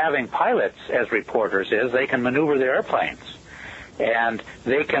values of having pilots as reporters is they can maneuver their airplanes. And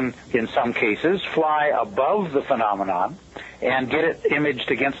they can, in some cases, fly above the phenomenon and get it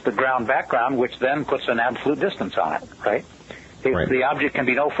imaged against the ground background, which then puts an absolute distance on it, right? Right. The object can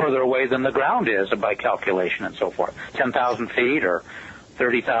be no further away than the ground is by calculation and so forth, 10,000 feet or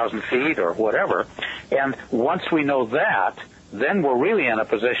 30,000 feet or whatever. And once we know that, then we're really in a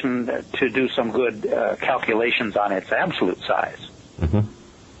position to do some good calculations on its absolute size.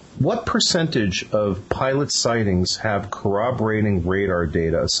 Mm-hmm. What percentage of pilot sightings have corroborating radar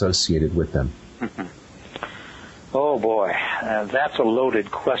data associated with them? Oh boy, that's a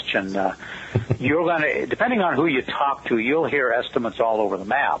loaded question. You're going to, depending on who you talk to, you'll hear estimates all over the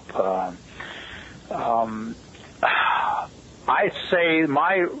map. I'd say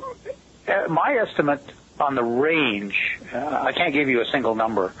my estimate on the range, I can't give you a single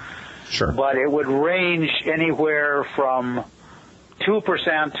number. Sure. But it would range anywhere from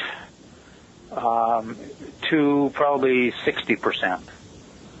 2% to probably 60%.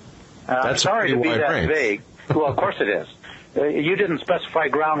 That's sorry to be that range. vague. Well, of course it is. You didn't specify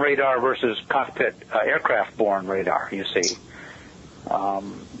ground radar versus cockpit aircraft-borne radar, you see.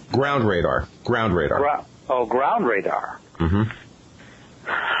 Ground radar. Ground radar. Ground radar. Mm-hmm.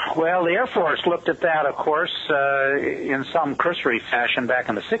 Well, the Air Force looked at that, of course, in some cursory fashion back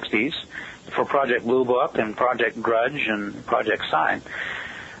in the 60s for Project Blue Book and Project Grudge and Project Sign.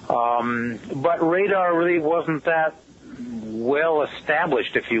 But radar really wasn't that well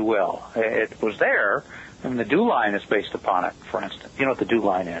established, if you will. It was there, and the DEW line is based upon it, for instance. You know what the DEW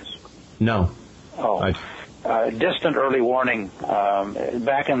line is? No. Distant early warning.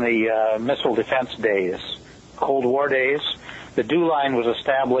 Back in the missile defense days, Cold War days, the DEW line was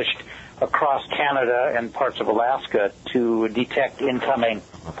established across Canada and parts of Alaska to detect incoming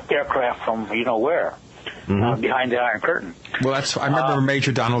aircraft from you-know-where, behind the Iron Curtain. Well, I remember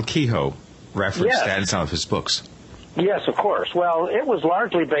Major Donald Kehoe referenced that in some of his books. Yes, of course. Well, it was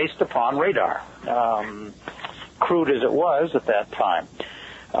largely based upon radar, crude as it was at that time.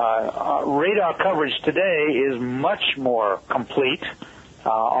 Radar coverage today is much more complete,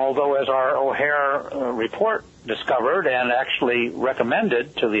 although as our O'Hare report discovered and actually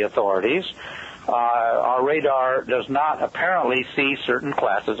recommended to the authorities, our radar does not apparently see certain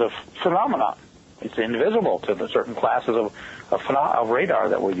classes of phenomena. It's invisible to the certain classes of radar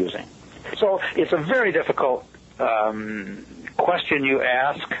that we're using. So it's a very difficult question you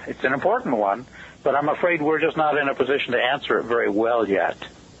ask. It's an important one, but I'm afraid we're just not in a position to answer it very well yet.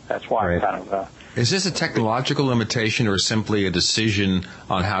 That's why I'm kind of... Is this a technological limitation or simply a decision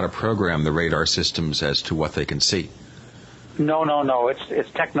on how to program the radar systems as to what they can see? No.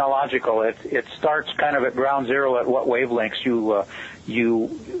 It's technological. It starts kind of at ground zero at what wavelengths you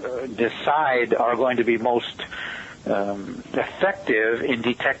decide are going to be most effective in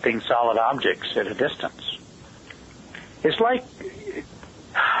detecting solid objects at a distance. It's like,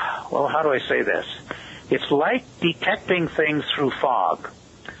 well, how do I say this? It's like detecting things through fog.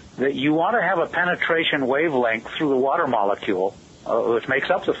 That you want to have a penetration wavelength through the water molecule, which makes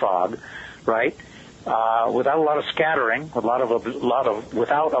up the fog, right? Without a lot of scattering, without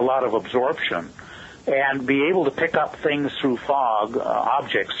a lot of absorption, and be able to pick up things through fog,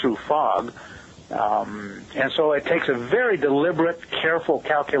 objects through fog. And so it takes a very deliberate, careful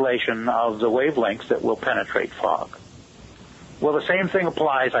calculation of the wavelengths that will penetrate fog. Well, the same thing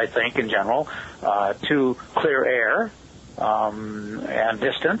applies, I think, in general, to clear air. And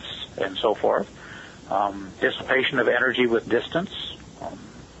distance, and so forth. Dissipation of energy with distance.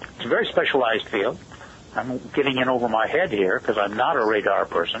 It's a very specialized field. I'm getting in over my head here because I'm not a radar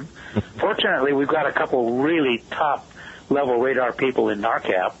person. Fortunately, we've got a couple really top-level radar people in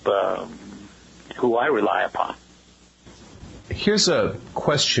NARCAP who I rely upon. Here's a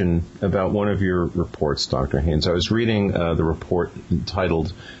question about one of your reports, Dr. Haines. I was reading the report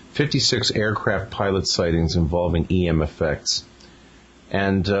entitled 56 Aircraft Pilot Sightings Involving EM Effects.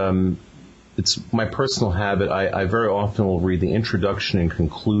 And it's my personal habit. I very often will read the introduction and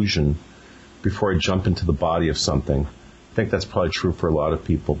conclusion before I jump into the body of something. I think that's probably true for a lot of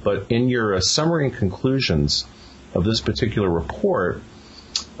people. But in your summary and conclusions of this particular report,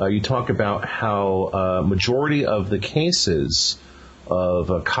 you talk about how majority of the cases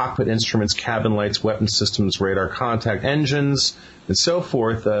of cockpit instruments, cabin lights, weapon systems, radar contact engines, and so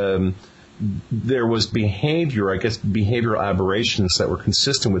forth, there was behavioral aberrations that were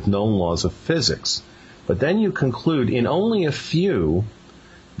consistent with known laws of physics. But then you conclude, in only a few,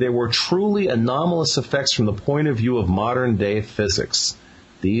 there were truly anomalous effects from the point of view of modern-day physics.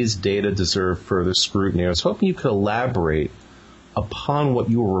 These data deserve further scrutiny. I was hoping you could elaborate upon what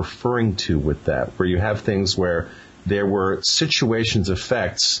you were referring to with that, where you have things where there were situations,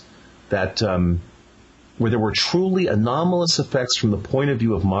 effects that where there were truly anomalous effects from the point of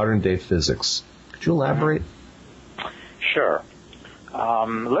view of modern-day physics. Could you elaborate? Sure.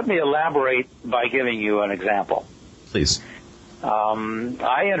 Let me elaborate by giving you an example. Please.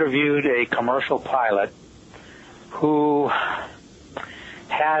 I interviewed a commercial pilot who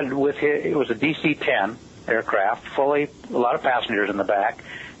had it was a DC-10 aircraft, a lot of passengers in the back,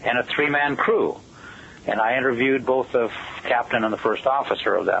 and a three-man crew. And I interviewed both the captain and the first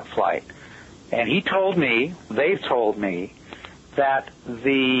officer of that flight. And they've told me, that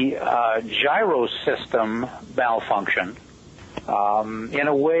the gyro system malfunctioned in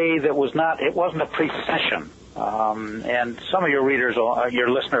a way that it wasn't a precession. And some of your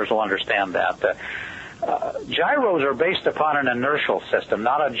listeners will understand that. Gyros are based upon an inertial system,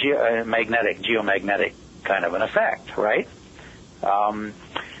 not a geomagnetic kind of an effect, right?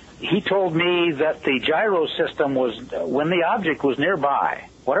 He told me that the gyro system was, when the object was nearby,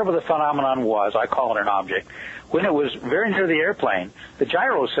 whatever the phenomenon was, I call it an object, when it was very near the airplane, the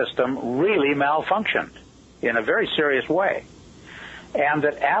gyro system really malfunctioned in a very serious way. And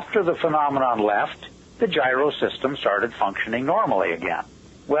that after the phenomenon left, the gyro system started functioning normally again.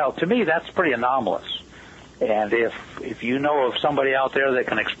 Well, to me, that's pretty anomalous. And if you know of somebody out there that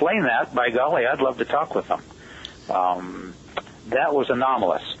can explain that, by golly, I'd love to talk with them. That was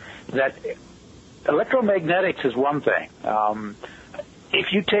anomalous. That electromagnetics is one thing.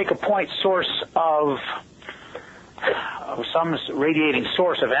 If you take a point source of some radiating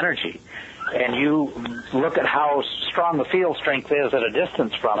source of energy, and you look at how strong the field strength is at a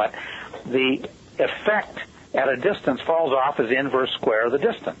distance from it, the effect at a distance falls off as the inverse square of the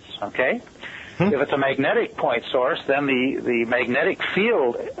distance, okay? If it's a magnetic point source, then the magnetic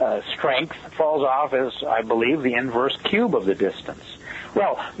field strength falls off as, I believe, the inverse cube of the distance.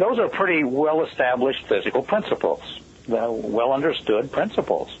 Well, those are pretty well-established physical principles, well-understood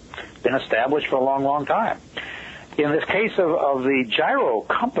principles, been established for a long, long time. In this case of the gyro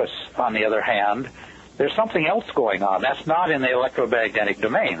compass, on the other hand, there's something else going on. That's not in the electromagnetic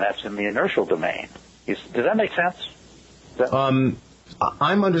domain. That's in the inertial domain. Does that make sense? I'm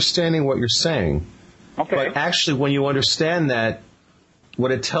understanding what you're saying. Okay. But actually, when you understand that,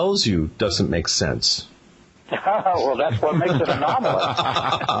 what it tells you doesn't make sense. Well, that's what makes it anomalous.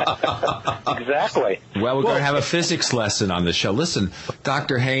 Exactly. Well, we're going to have a physics lesson on the show. Listen,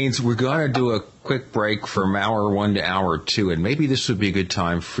 Dr. Haines, we're going to do a quick break from hour 1 to hour 2, and maybe this would be a good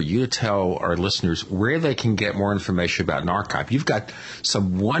time for you to tell our listeners where they can get more information about NARCAP. You've got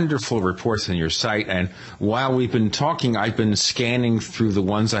some wonderful reports on your site, and while we've been talking, I've been scanning through the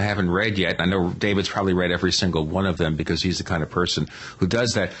ones I haven't read yet. I know David's probably read every single one of them because he's the kind of person who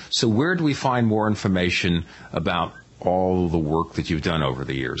does that. So where do we find more information about all the work that you've done over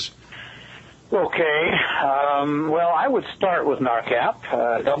the years? Okay. Well, I would start with NARCAP,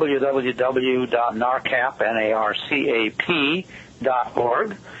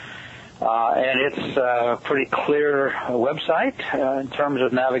 www.narcap.org. And it's a pretty clear website in terms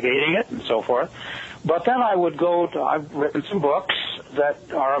of navigating it and so forth. But then I would I've written some books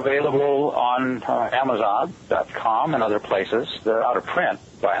that are available on Amazon.com and other places. They're out of print,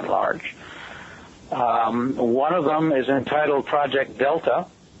 by and large. One of them is entitled Project Delta,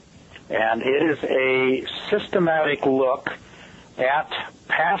 and it is a systematic look at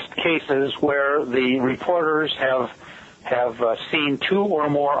past cases where the reporters have seen 2 or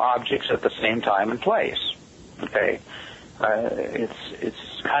more objects at the same time and place. Okay,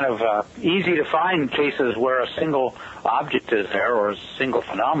 it's kind of easy to find cases where a single object is there or a single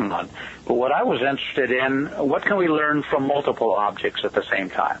phenomenon. But what I was interested in, what can we learn from multiple objects at the same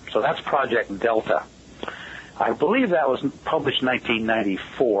time? So that's Project Delta. I believe that was published in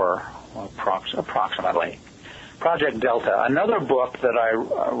 1994, approximately. Project Delta. Another book that I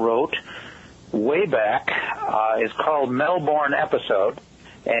wrote way back is called Melbourne Episode,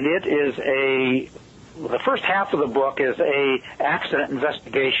 and it is the first half of the book is a accident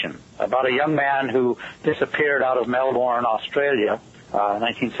investigation about a young man who disappeared out of Melbourne, Australia,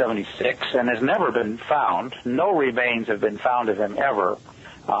 1976, and has never been found. No remains have been found of him ever.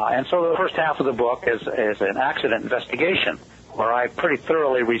 And so the first half of the book is an accident investigation where I pretty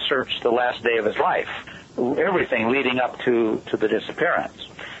thoroughly researched the last day of his life, everything leading up to the disappearance.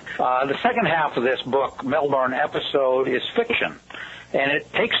 The second half of this book, Melbourne Episode, is fiction. And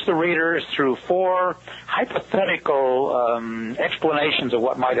it takes the readers through 4 hypothetical explanations of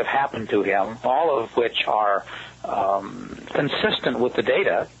what might have happened to him, all of which are consistent with the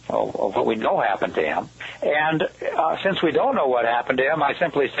data of what we know happened to him. And since we don't know what happened to him, I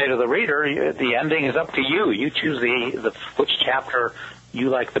simply say to the reader, the ending is up to you. You choose which chapter you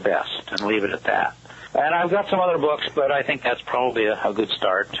like the best and leave it at that. And I've got some other books, but I think that's probably a good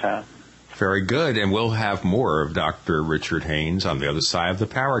start. Very good, and we'll have more of Dr. Richard Haines on the other side of the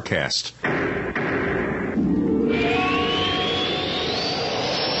Powercast.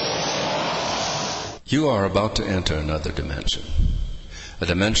 You are about to enter another dimension. A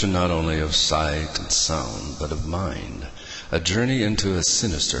dimension not only of sight and sound, but of mind. A journey into a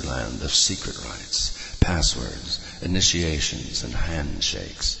sinister land of secret rites, passwords, initiations, and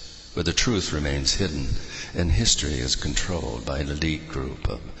handshakes. where the truth remains hidden and history is controlled by an elite group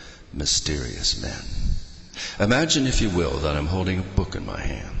of mysterious men. Imagine, if you will, that I'm holding a book in my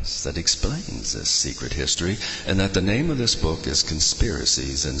hands that explains this secret history, and that the name of this book is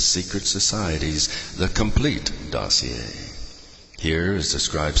Conspiracies and Secret Societies, the Complete Dossier. Here is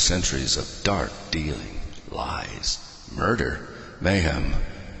described centuries of dark dealing, lies, murder, mayhem,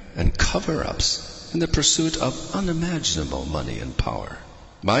 and cover-ups in the pursuit of unimaginable money and power.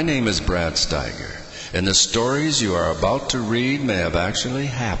 My name is Brad Steiger, and the stories you are about to read may have actually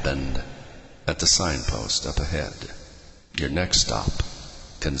happened at the signpost up ahead. Your next stop,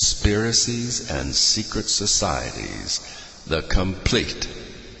 Conspiracies and Secret Societies, the Complete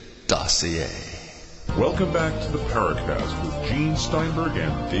Dossier. Welcome back to the Paracast with Gene Steinberg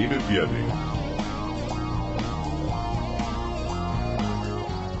and David Biedny.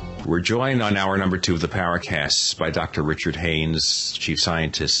 We're joined on hour number 2 of the Paracasts by Dr. Richard Haines, Chief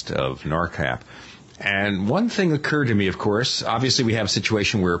Scientist of NARCAP. And one thing occurred to me, of course. Obviously, we have a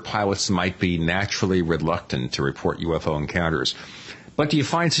situation where pilots might be naturally reluctant to report UFO encounters. But do you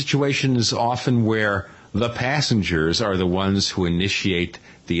find situations often where the passengers are the ones who initiate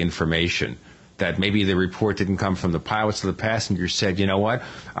the information? That maybe the report didn't come from the pilots, the passengers said, you know what,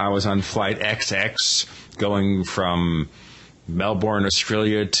 I was on flight XX going from Melbourne,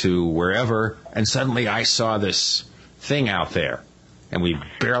 Australia to wherever, and suddenly I saw this thing out there, and we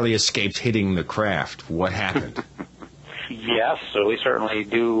barely escaped hitting the craft. What happened? Yes, so we certainly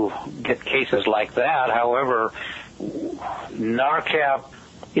do get cases like that. However, NARCAP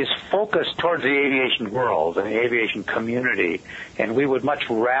is focused towards the aviation world, the aviation community, and we would much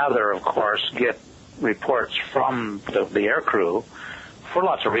rather, of course, get reports from the aircrew for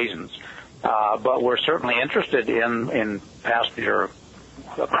lots of reasons. But we're certainly interested in passenger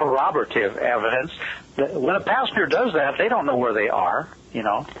corroborative evidence. When a passenger does that, they don't know where they are. You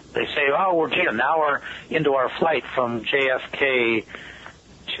know, they say, "Oh, now we're into our flight from JFK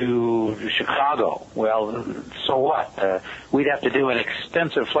to Chicago." Well, so what? We'd have to do an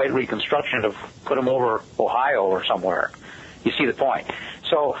extensive flight reconstruction to put them over Ohio or somewhere. You see the point?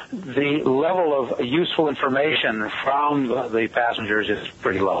 So the level of useful information from the passengers is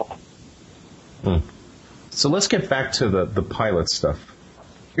pretty low. So let's get back to the pilot stuff.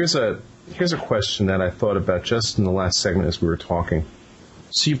 Here's a question that I thought about just in the last segment as we were talking.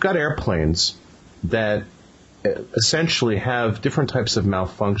 So you've got airplanes that essentially have different types of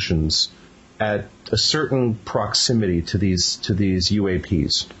malfunctions at a certain proximity to these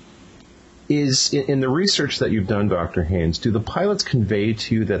UAPs. Is in the research that you've done, Dr. Haines, do the pilots convey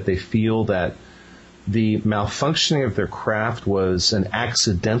to you that they feel that the malfunctioning of their craft was an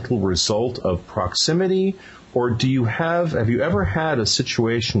accidental result of proximity, or have you ever had a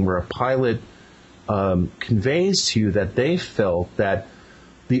situation where a pilot conveys to you that they felt that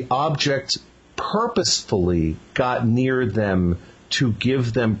the object purposefully got near them to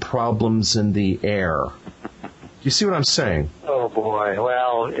give them problems in the air? Do you see what I'm saying? Oh, boy.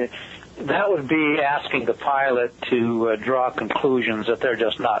 Well, that would be asking the pilot to draw conclusions that they're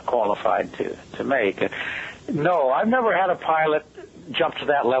just not qualified to make. No, I've never had a pilot jump to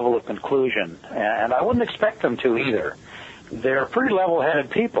that level of conclusion, and I wouldn't expect them to either. They're pretty level-headed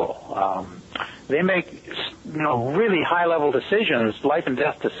people. They make, really high-level decisions, life and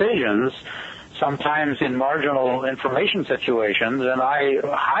death decisions, sometimes in marginal information situations, and I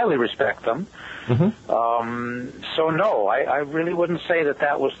highly respect them. Mm-hmm. So no, I really wouldn't say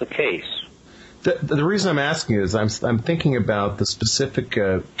that was the case. The reason I'm asking is I'm thinking about the specific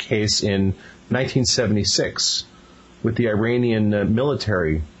case in 1976 with the Iranian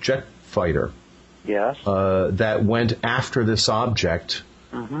military jet fighter. Yes. That went after this object,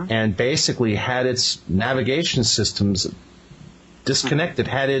 mm-hmm. and basically had its navigation systems disconnected,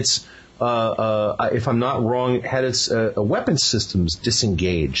 had its, if I'm not wrong, had its weapon systems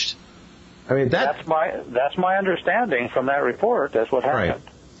disengaged. I mean, that's my understanding from that report. That's what happened.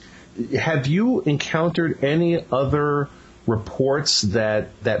 Right. Have you encountered any other reports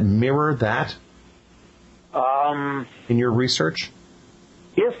that mirror that in your research?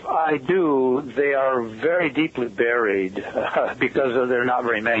 If I do, they are very deeply buried because there are not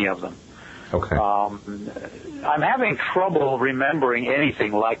very many of them. Okay. I'm having trouble remembering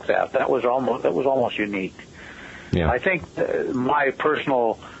anything like that. That was almost unique. Yeah. I think my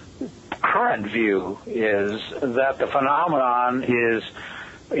personal current view is that the phenomenon is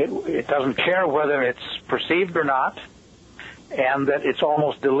it doesn't care whether it's perceived or not, and that it's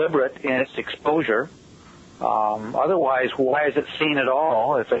almost deliberate in its exposure. Otherwise, why is it seen at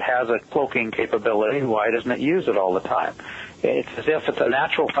all? If it has a cloaking capability, why doesn't it use it all the time? It's as if it's a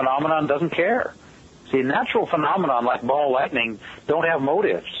natural phenomenon, doesn't care. See, natural phenomenon like ball lightning don't have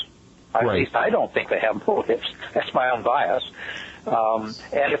motives. At least I don't think they have motives. That's my own bias.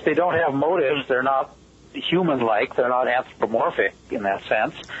 And if they don't have motives, they're not human-like. They're not anthropomorphic in that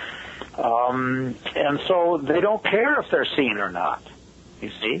sense. And so they don't care if they're seen or not,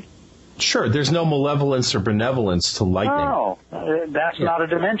 you see? Sure, there's no malevolence or benevolence to lightning. No, that's not a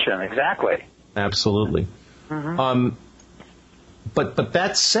dimension, exactly. Absolutely. Mm-hmm. But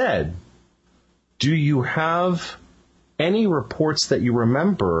that said, do you have any reports that you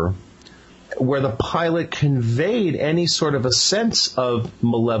remember where the pilot conveyed any sort of a sense of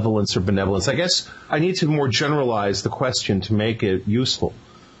malevolence or benevolence? I guess I need to more generalize the question to make it useful.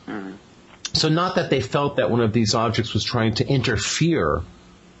 Mm-hmm. So not that they felt that one of these objects was trying to interfere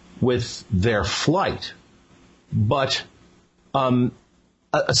with their flight, but a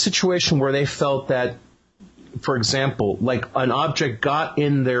situation where they felt that, for example, like an object got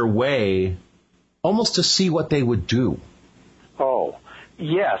in their way almost to see what they would do. Oh,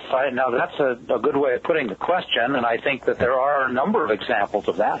 yes. Now, that's a good way of putting the question, and I think that there are a number of examples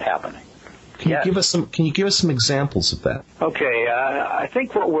of that happening. Can you give us some examples of that? Okay, I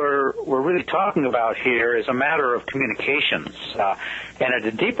think what we're really talking about here is a matter of communications, and at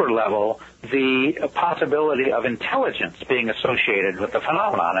a deeper level, the possibility of intelligence being associated with the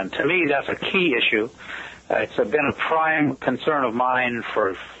phenomenon. And to me, that's a key issue. It's been a prime concern of mine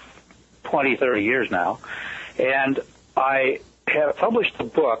for 20, 30 years now, and I have published a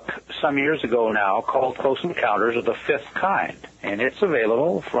book some years ago now called Close Encounters of the Fifth Kind, and it's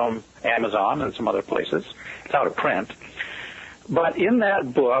available from Amazon and some other places. It's out of print. But in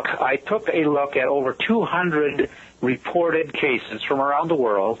that book, I took a look at over 200 reported cases from around the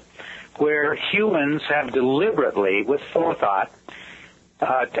world where humans have deliberately, with forethought,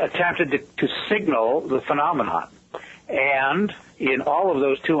 attempted to signal the phenomenon. And in all of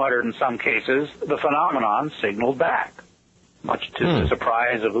those 200 and some cases, the phenomenon signaled back, much to the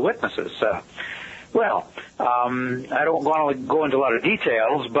surprise of the witnesses. I don't want to go into a lot of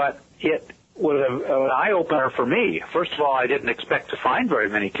details, but it was an eye-opener for me. First of all, I didn't expect to find very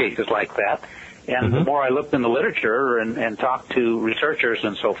many cases like that. And the more I looked in the literature and talked to researchers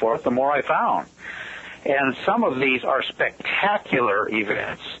and so forth, the more I found. And some of these are spectacular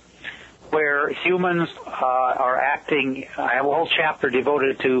events where humans are acting. I have a whole chapter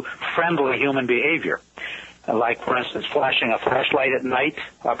devoted to friendly human behavior. Like, for instance, flashing a flashlight at night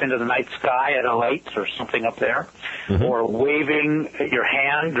up into the night sky at a light or something up there, or waving your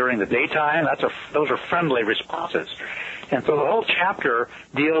hand during the daytime. Those are friendly responses. And so the whole chapter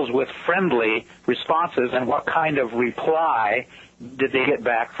deals with friendly responses and what kind of reply did they get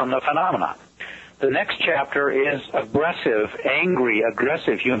back from the phenomenon. The next chapter is angry,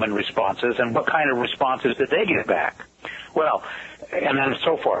 aggressive human responses, and what kind of responses did they get back? Well, and then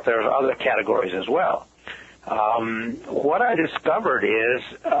so forth. There are other categories as well. What I discovered is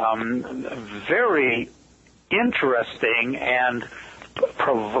very interesting and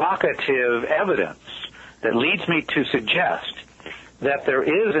provocative evidence that leads me to suggest that there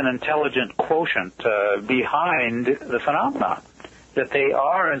is an intelligent quotient behind the phenomenon, that they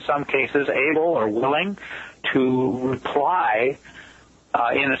are in some cases able or willing to reply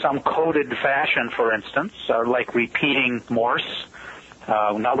in some coded fashion, for instance, like repeating Morse.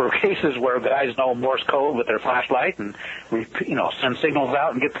 A number of cases where guys know Morse code with their flashlight and send signals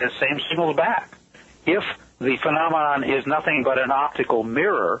out and get the same signals back. If the phenomenon is nothing but an optical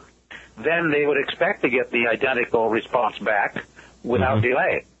mirror, then they would expect to get the identical response back without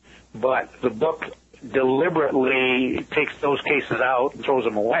delay. But the book deliberately takes those cases out and throws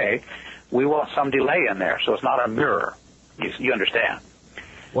them away. We want some delay in there, so it's not a mirror. You understand?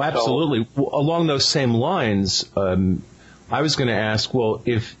 Well, absolutely. Along those same lines, I was going to ask, well,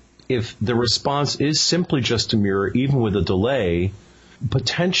 if the response is simply just a mirror, even with a delay,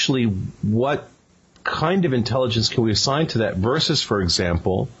 potentially what kind of intelligence can we assign to that versus, for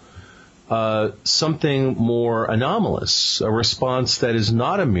example, something more anomalous, a response that is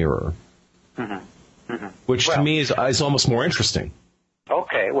not a mirror, which to me is almost more interesting.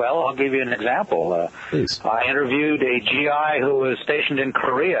 Okay, well, I'll give you an example. Please. I interviewed a GI who was stationed in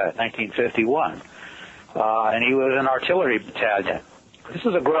Korea in 1951. And he was an artillery battalion. This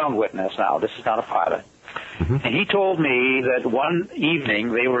is a ground witness now. This is not a pilot. And he told me that one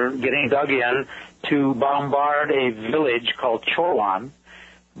evening they were getting dug in to bombard a village called Chorwan,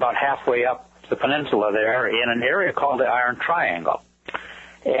 about halfway up the peninsula there, in an area called the Iron Triangle.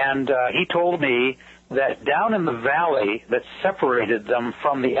 And he told me that down in the valley that separated them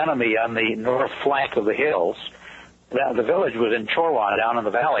from the enemy on the north flank of the hills, the village was in Chorwan, down in the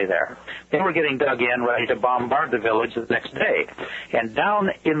valley there. They were getting dug in, ready to bombard the village the next day. And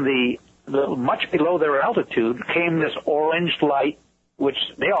down in the much below their altitude came this orange light which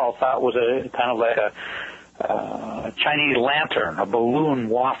they all thought was a kind of like a Chinese lantern, a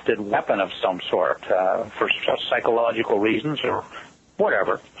balloon-wafted weapon of some sort, for psychological reasons or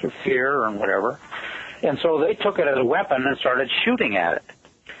whatever, for fear and whatever. And so they took it as a weapon and started shooting at it.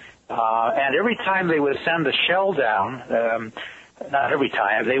 And every time they would send a shell down, not every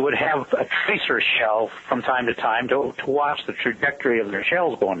time, they would have a tracer shell from time to time to watch the trajectory of their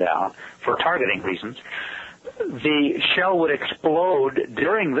shells going down for targeting reasons. The shell would explode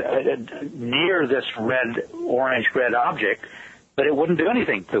near this orange-red object, but it wouldn't do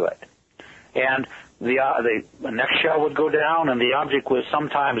anything to it. And the next shell would go down, and the object would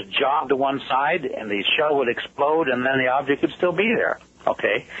sometimes jog to one side, and the shell would explode, and then the object would still be there.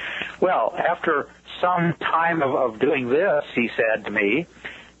 Okay. Well, after some time of doing this, he said to me,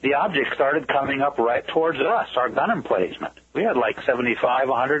 the object started coming up right towards us, our gun emplacement. We had like 75,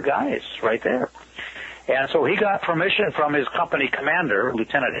 100 guys right there. And so he got permission from his company commander,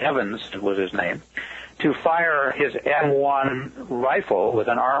 Lieutenant Evans was his name, to fire his M1 rifle with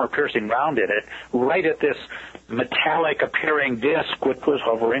an armor-piercing round in it right at this metallic-appearing disc which was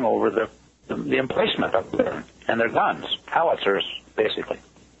hovering over the emplacement of them and their guns, howitzers, basically.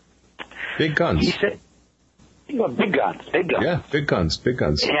 Big guns. He said, big guns. Yeah, big guns.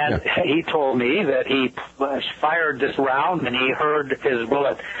 And he told me that he fired this round and he heard his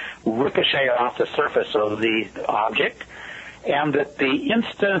bullet ricochet off the surface of the object, and that the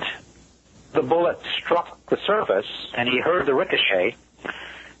instant the bullet struck the surface and he heard the ricochet,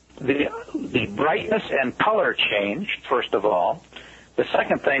 the brightness and color changed, first of all. The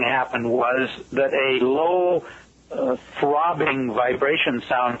second thing happened was that a low throbbing vibration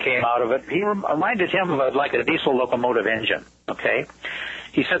sound came out of it. He reminded him of like a diesel locomotive engine, okay?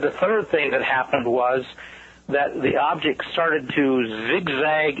 He said the third thing that happened was that the object started to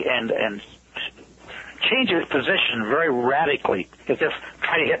zigzag and change its position very radically, as if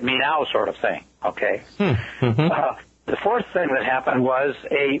trying to hit me now sort of thing, okay? The fourth thing that happened was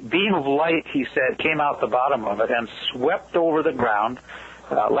a beam of light, he said, came out the bottom of it and swept over the ground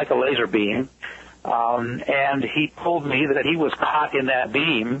like a laser beam. And he told me that he was caught in that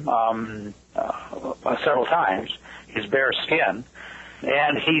beam several times, his bare skin,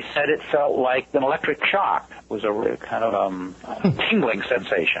 and he said it felt like an electric shock. It was a kind of tingling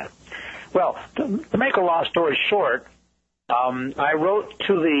sensation. Well, to make a long story short, I wrote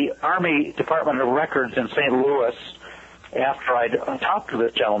to the Army Department of Records in St. Louis after I talked to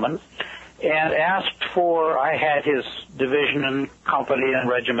this gentleman and asked I had his division and company and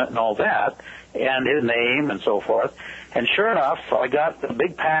regiment and all that, and his name and so forth. And sure enough, I got the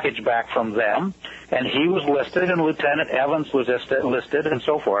big package back from them, and he was listed, and Lieutenant Evans was listed, and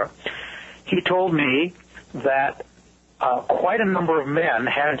so forth. He told me that quite a number of men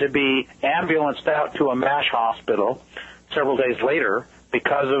had to be ambulanced out to a MASH hospital several days later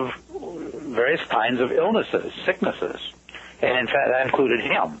because of various kinds of illnesses, sicknesses, and in fact that included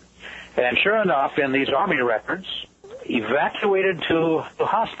him. And sure enough, in these Army records, evacuated to the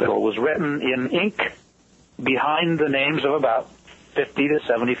hospital was written in ink behind the names of about 50 to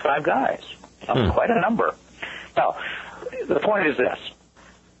 75 guys. Quite a number. Now, the point is this.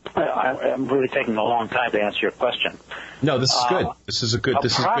 I'm really taking a long time to answer your question. No, this is good. This is a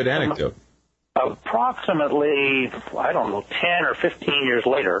good anecdote. Approximately, 10 or 15 years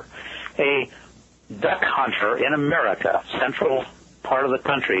later, a duck hunter in America, central part of the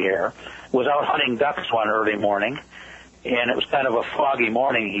country here, was out hunting ducks one early morning, and it was kind of a foggy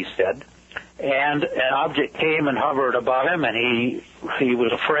morning, he said, and an object came and hovered above him, and he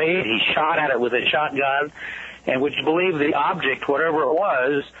was afraid. He shot at it with a shotgun, and would you believe the object, whatever it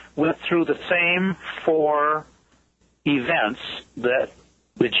was, went through the same 4 events that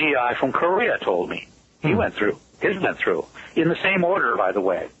the GI from Korea told me. His went through, in the same order, by the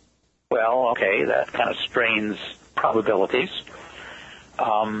way. Well, okay, that kind of strains probabilities.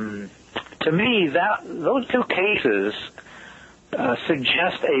 To me, those 2 cases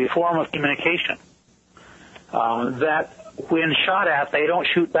suggest a form of communication that when shot at, they don't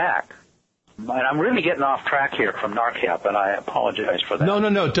shoot back. And I'm really getting off track here from NARCAP, and I apologize for that.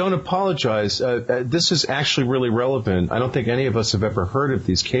 No, don't apologize. This is actually really relevant. I don't think any of us have ever heard of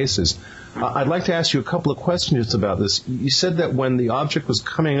these cases. I'd like to ask you a couple of questions about this. You said that when the object was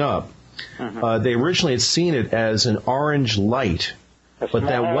coming up, they originally had seen it as an orange light, but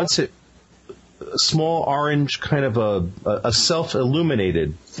then once a small orange kind of a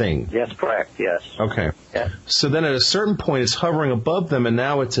self-illuminated thing. Yes, correct, yes. Okay. Yeah. So then at a certain point it's hovering above them, and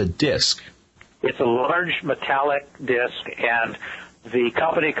now it's a disc. It's a large metallic disc, and the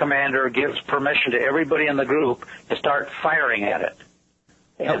company commander gives permission to everybody in the group to start firing at it.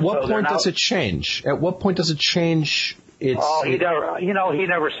 At what point does it change? At what point does it change he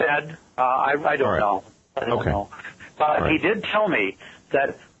never said. I don't know. I don't know. But he did tell me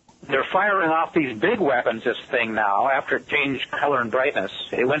that they're firing off these big weapons, this thing now, after it changed color and brightness.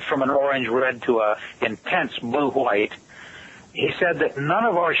 It went from an orange-red to a intense blue-white. He said that none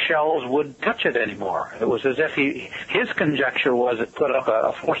of our shells would touch it anymore. It was as if his conjecture was it put up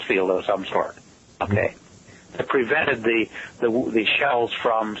a force field of some sort, that prevented the shells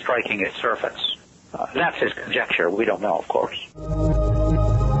from striking its surface. That's his conjecture. We don't know, of course.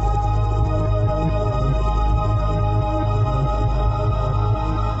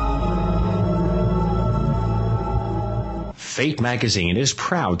 Fate magazine is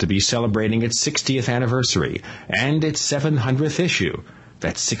proud to be celebrating its 60th anniversary and its 700th issue.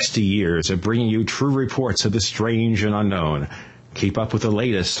 That's 60 years of bringing you true reports of the strange and unknown. Keep up with the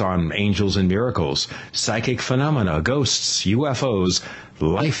latest on angels and miracles, psychic phenomena, ghosts, UFOs,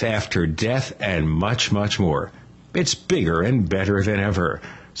 life after death, and much, much more. It's bigger and better than ever.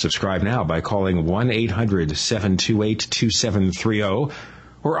 Subscribe now by calling 1-800-728-2730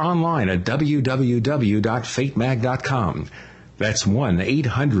 or online at www.fatemag.com. That's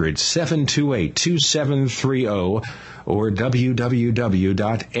 1-800-728-2730 or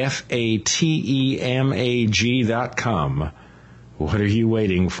www.fatemag.com. What are you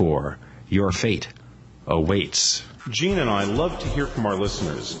waiting for? Your fate awaits. Gene and I love to hear from our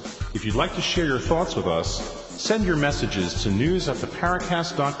listeners. If you'd like to share your thoughts with us, send your messages to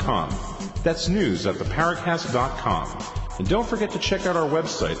news@theparacast.com. That's news@theparacast.com. And don't forget to check out our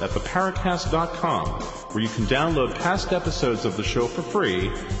website at theparacast.com, where you can download past episodes of the show for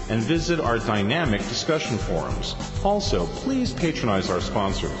free and visit our dynamic discussion forums. Also, please patronize our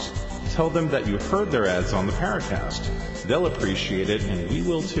sponsors. Tell them that you heard their ads on the Paracast. They'll appreciate it, and we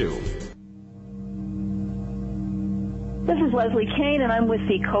will too. This is Leslie Kane, and I'm with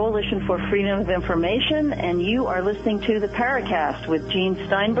the Coalition for Freedom of Information, and you are listening to the Paracast with Gene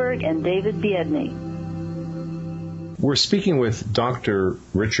Steinberg and David Biedney. We're speaking with Dr.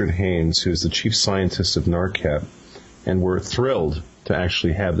 Richard Haines, who's the chief scientist of NARCAP, and we're thrilled to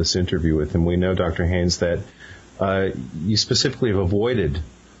actually have this interview with him. We know, Dr. Haines, that you specifically have avoided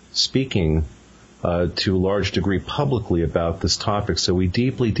speaking to a large degree publicly about this topic, so we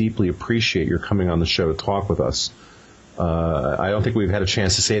deeply, deeply appreciate your coming on the show to talk with us. I don't think we've had a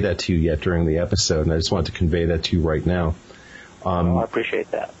chance to say that to you yet during the episode, and I just wanted to convey that to you right now. I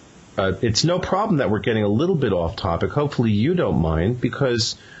appreciate that. It's no problem that we're getting a little bit off topic. Hopefully you don't mind,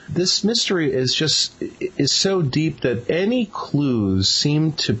 because this mystery is so deep that any clues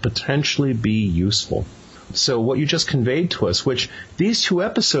seem to potentially be useful. So what you just conveyed to us, which these two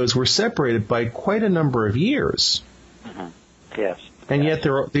episodes were separated by quite a number of years. Mm-hmm. Yes. And yet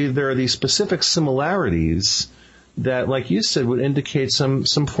there are these specific similarities that, like you said, would indicate some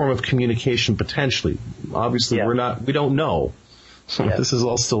form of communication potentially. Obviously, we don't know. So this is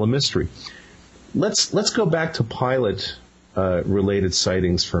all still a mystery. Let's go back to pilot related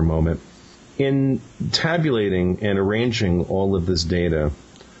sightings for a moment. In tabulating and arranging all of this data,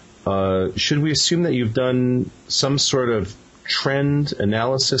 should we assume that you've done some sort of trend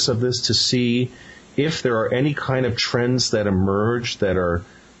analysis of this to see if there are any kind of trends that emerge that are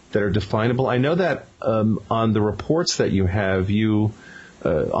definable? I know that on the reports that you have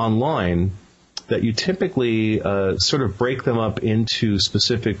online, that you typically sort of break them up into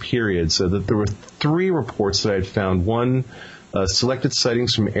specific periods. So that there were 3 reports that I had found. One, selected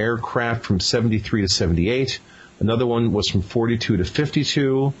sightings from aircraft from 73 to 78. Another one was from 42 to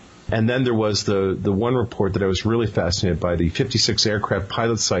 52. And then there was the one report that I was really fascinated by, the 56 aircraft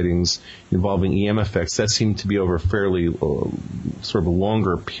pilot sightings involving EM effects. That seemed to be over a fairly sort of a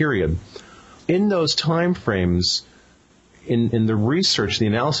longer period. In those time frames, in the research, the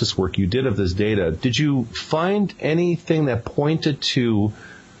analysis work you did of this data, did you find anything that pointed to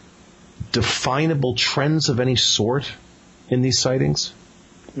definable trends of any sort in these sightings?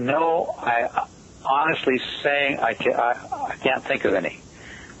 No, I honestly saying I can't think of any.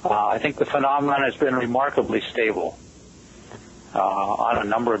 I think the phenomenon has been remarkably stable on a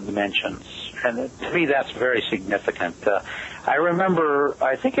number of dimensions, and to me that's very significant. I remember,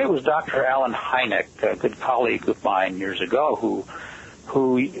 I think it was Dr. Alan Hynek, a good colleague of mine years ago, who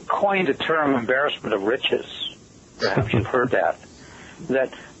coined the term embarrassment of riches. Perhaps you've heard that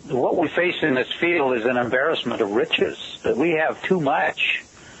what we face in this field is an embarrassment of riches, that we have too much,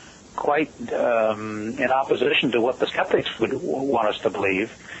 quite in opposition to what the skeptics would want us to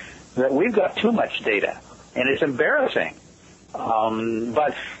believe, that we've got too much data, and it's embarrassing.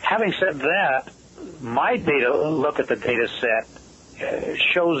 But having said that, my look at the data set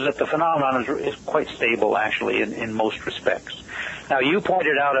shows that the phenomenon is quite stable, actually, in most respects. Now, you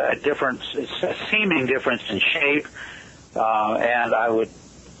pointed out a difference, a seeming difference in shape. And I would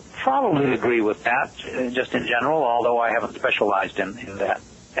probably agree with that, just in general, although I haven't specialized in that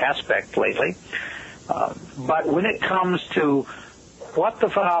aspect lately. But when it comes to what the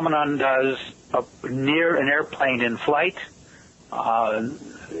phenomenon does near an airplane in flight,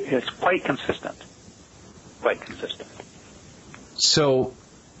 it's quite consistent. Quite consistent. So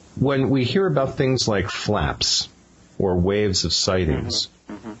when we hear about things like flaps or waves of sightings,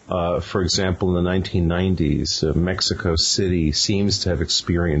 for example, in the 1990s, Mexico City seems to have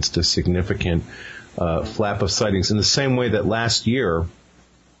experienced a significant flap of sightings in the same way that last year,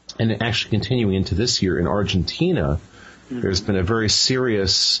 and actually continuing into this year in Argentina, there's been a very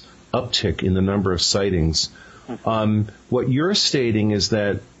serious uptick in the number of sightings. What you're stating is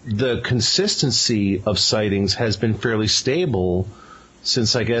that the consistency of sightings has been fairly stable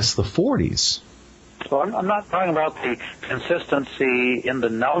since, I guess, the 40s. So I'm not talking about the consistency in the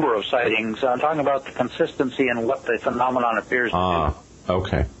number of sightings. I'm talking about the consistency in what the phenomenon appears to do.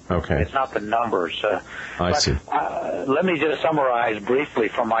 Okay. It's not the numbers. I see. Let me just summarize briefly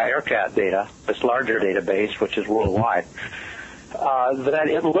from my AirCat data, this larger database, which is worldwide, that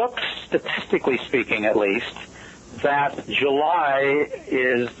it looks, statistically speaking at least, that July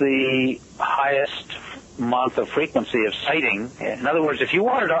is the highest month of frequency of sighting. In other words, if you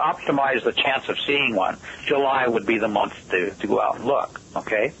wanted to optimize the chance of seeing one, July would be the month to go out and look,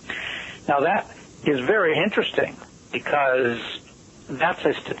 okay? Now that is very interesting because that's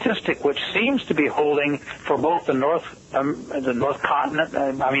a statistic which seems to be holding for both the north continent,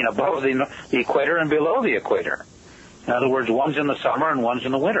 above the equator and below the equator. In other words, one's in the summer and one's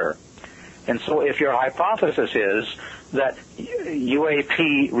in the winter. And so if your hypothesis is that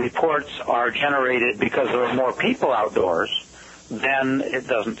UAP reports are generated because there are more people outdoors, then it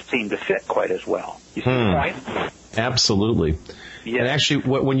doesn't seem to fit quite as well. You see the point? Absolutely. Yes. And actually,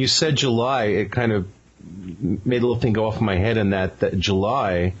 when you said July, it kind of made a little thing go off in my head, and that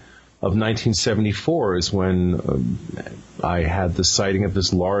July of 1974 is when I had the sighting of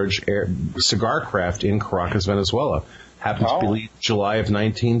this large cigar craft in Caracas, Venezuela. Happens to be July of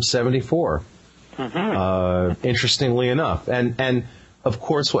 1974. Interestingly enough. And of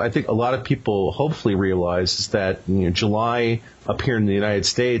course, what I think a lot of people hopefully realize is that July up here in the United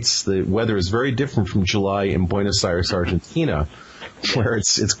States, the weather is very different from July in Buenos Aires, Argentina, where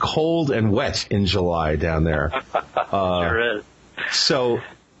it's cold and wet in July down there. Sure is. So,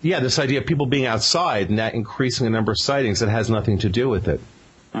 yeah, this idea of people being outside and that increasing the number of sightings, that has nothing to do with it.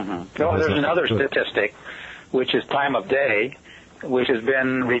 Well, there's another statistic, which is time of day, which has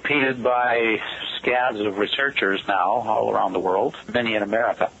been repeated by scads of researchers now all around the world, many in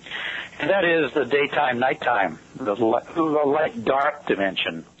America. And that is the daytime-nighttime, the light-dark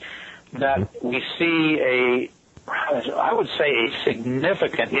dimension, that we see I would say a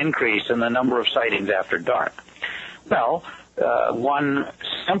significant increase in the number of sightings after dark. Well, one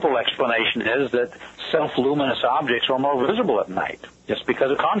simple explanation is that self-luminous objects are more visible at night, just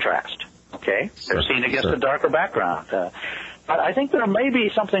because of contrast. Okay? They're seen against a darker background. But I think there may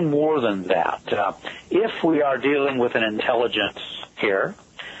be something more than that. If we are dealing with an intelligence here,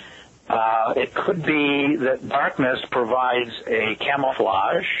 it could be that darkness provides a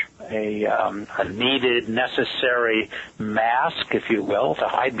camouflage, a needed, necessary mask, if you will, to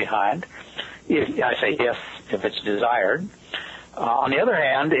hide behind. If it's desired. On the other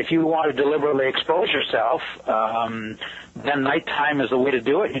hand, if you want to deliberately expose yourself, then nighttime is the way to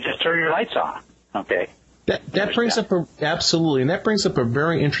do it. You just turn your lights on. Okay. That brings up absolutely, and that brings up a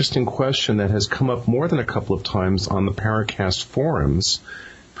very interesting question that has come up more than a couple of times on the Paracast forums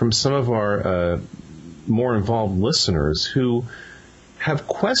from some of our more involved listeners who have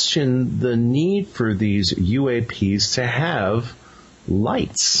questioned the need for these UAPs to have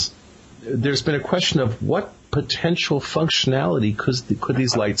lights. There's been a question of what potential functionality could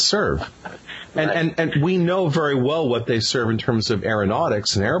these lights serve. And we know very well what they serve in terms of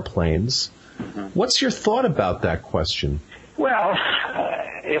aeronautics and airplanes. What's your thought about that question? Well,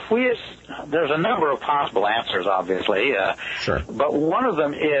 there's a number of possible answers, obviously. Sure. But one of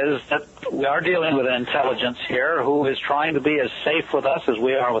them is that we are dealing with an intelligence here who is trying to be as safe with us as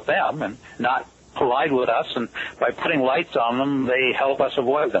we are with them and not collide with us. And by putting lights on them, they help us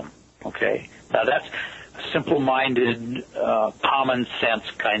avoid them. Okay? Now, that's simple-minded, common sense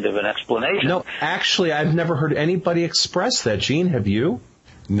kind of an explanation. No, actually, I've never heard anybody express that. Gene, have you?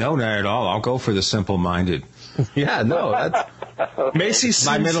 No, not at all. I'll go for the simple-minded. Yeah, no, that's Macy's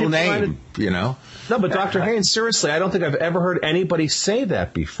my middle name, No, but Dr. Haines, seriously, I don't think I've ever heard anybody say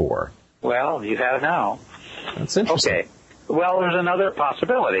that before. Well, you have now. That's interesting. Okay. Well, there's another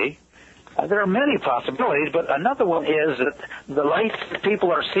possibility, There are many possibilities, but another one is that the lights that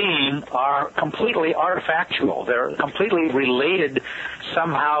people are seeing are completely artifactual. They're completely related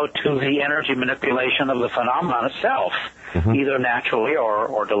somehow to the energy manipulation of the phenomenon itself, either naturally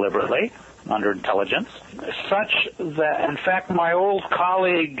or deliberately, under intelligence, such that, in fact, my old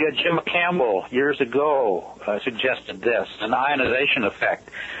colleague Jim Campbell years ago suggested this, an ionization effect.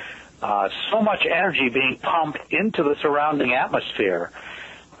 So much energy being pumped into the surrounding atmosphere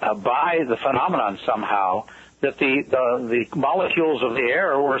by the phenomenon somehow that the molecules of the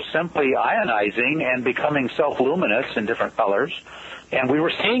air were simply ionizing and becoming self-luminous in different colors, and we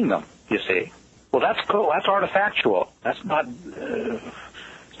were seeing them, you see. Well, that's cool. That's artifactual. That's not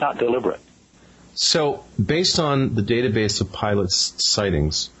it's not deliberate. So, based on the database of pilots'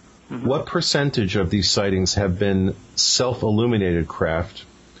 sightings, what percentage of these sightings have been self-illuminated craft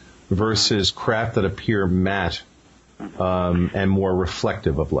versus craft that appear matte and more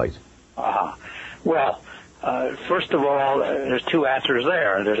reflective of light? Well, first of all, there's two answers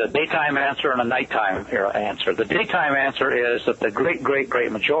there. There's a daytime answer and a nighttime answer. The daytime answer is that the great, great,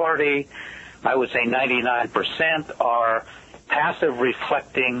 great majority, I would say 99%, are passive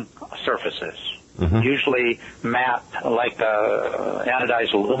reflecting surfaces. Usually matte, like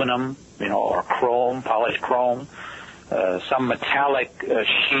anodized aluminum, or chrome, polished chrome, some metallic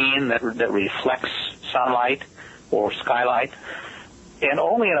sheen that reflects sunlight or skylight. And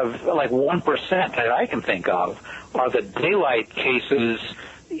only like 1% that I can think of are the daylight cases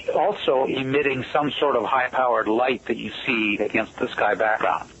also emitting some sort of high-powered light that you see against the sky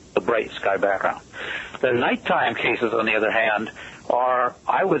background, the bright sky background. The nighttime cases, on the other hand, are,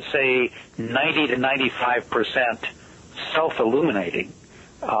 I would say, 90 to 95% self-illuminating.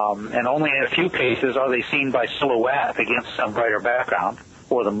 And only in a few cases are they seen by silhouette against some brighter background,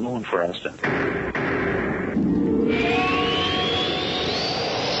 or the moon, for instance.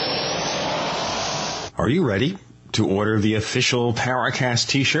 Are you ready to order the official Paracast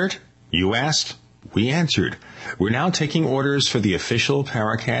t-shirt? You asked, we answered. We're now taking orders for the official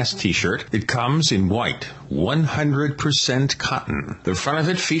Paracast t-shirt. It comes in white, 100% cotton. The front of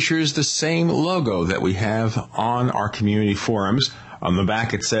it features the same logo that we have on our community forums. On the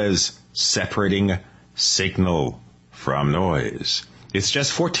back it says, separating signal from noise. It's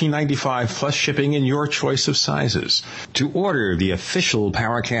just $14.95 plus shipping in your choice of sizes. To order the official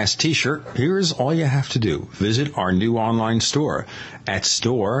Paracast t-shirt, here's all you have to do. Visit our new online store at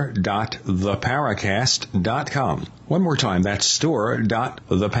store.theparacast.com. One more time, that's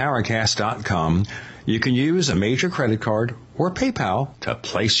store.theparacast.com. You can use a major credit card or PayPal to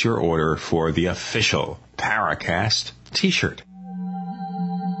place your order for the official Paracast t-shirt.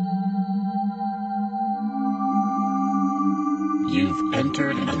 You've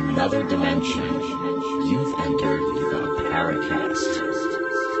entered another dimension. You've entered the Paracast.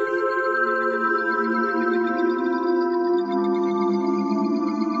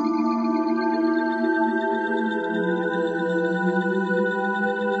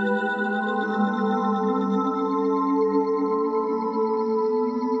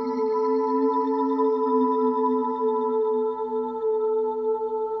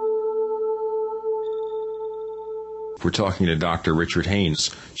 We're talking to Dr. Richard Haines,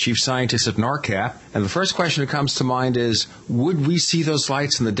 Chief Scientist at NARCAP. And the first question that comes to mind is, would we see those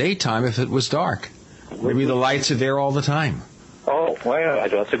lights in the daytime if it was dark? Maybe the lights are there all the time. Oh, well,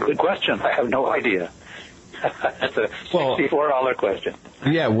 that's a good question. I have no idea. That's a $64 question.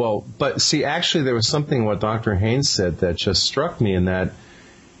 Yeah, well, but see, actually there was something what Dr. Haines said that just struck me in that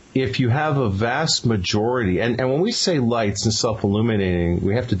if you have a vast majority, and when we say lights and self-illuminating,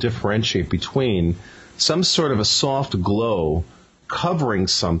 we have to differentiate between some sort of a soft glow covering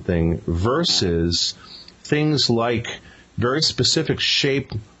something versus things like very specific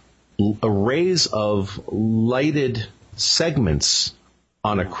shape arrays of lighted segments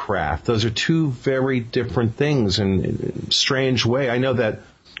on a craft. Those are two very different things in a strange way. I know that,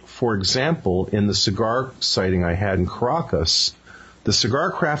 for example, in the cigar sighting I had in Caracas, the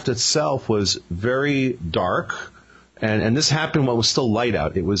cigar craft itself was very dark. And this happened while it was still light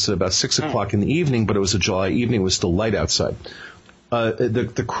out. It was about 6 o'clock in the evening, but it was a July evening. It was still light outside.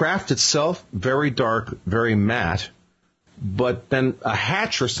 The craft itself, very dark, very matte, but then a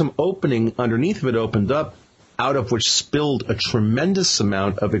hatch or some opening underneath of it opened up, out of which spilled a tremendous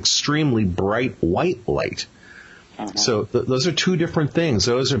amount of extremely bright white light. So those are two different things.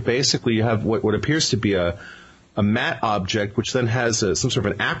 Those are basically, you have what appears to be a matte object, which then has some sort of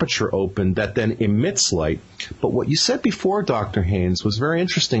an aperture open that then emits light. But what you said before, Dr. Haines, was very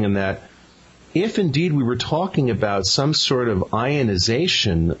interesting in that if indeed we were talking about some sort of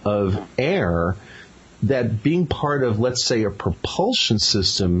ionization of air, that being part of, let's say, a propulsion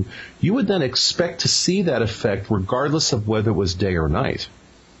system, you would then expect to see that effect regardless of whether it was day or night.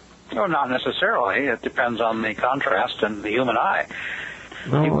 No, not necessarily. It depends on the contrast and the human eye.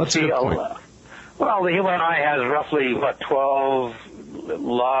 Oh, that's a good point. Well, the human eye has roughly, 12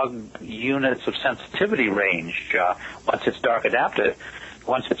 log units of sensitivity range once it's dark adapted,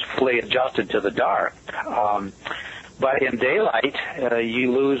 once it's fully adjusted to the dark. But in daylight,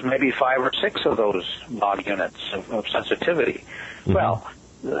 you lose maybe 5 or 6 of those log units of sensitivity. Mm-hmm. Well,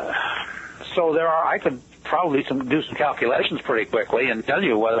 so I could probably do some calculations pretty quickly and tell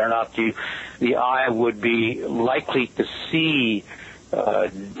you whether or not the eye would be likely to see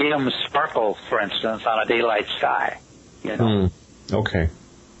dim sparkles, for instance, on a daylight sky. You know? Okay.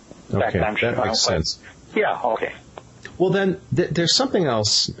 Fact, that makes sense. Yeah, okay. Well, then, there's something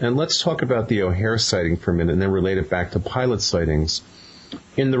else, and let's talk about the O'Hare sighting for a minute and then relate it back to pilot sightings.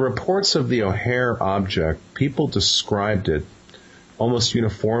 In the reports of the O'Hare object, people described it almost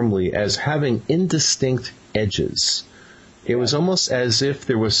uniformly as having indistinct edges. It was almost as if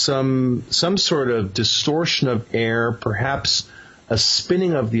there was some sort of distortion of air, perhaps a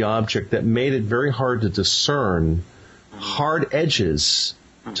spinning of the object that made it very hard to discern hard edges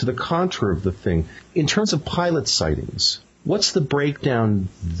to the contour of the thing. In terms of pilot sightings, what's the breakdown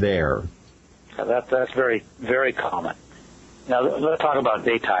there? That's very, very common. Now, let's talk about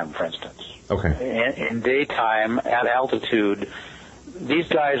daytime, for instance. Okay. In daytime, at altitude, these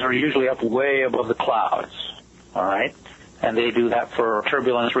guys are usually up way above the clouds, all right? And they do that for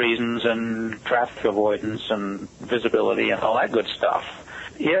turbulence reasons and traffic avoidance and visibility and all that good stuff.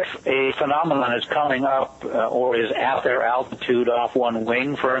 If a phenomenon is coming up or is at their altitude off one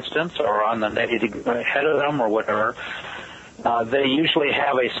wing, for instance, or on the head of them or whatever, they usually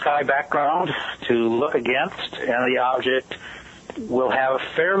have a sky background to look against, and the object will have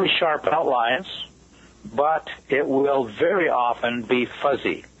fairly sharp outlines, but it will very often be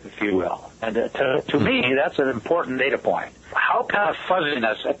fuzzy, if you will. And to me, that's an important data point. How can a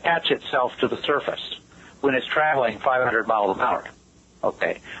fuzziness attach itself to the surface when it's traveling 500 miles an hour?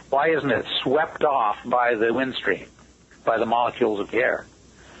 Okay. Why isn't it swept off by the wind stream, by the molecules of the air?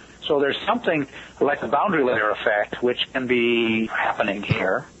 So there's something like the boundary layer effect, which can be happening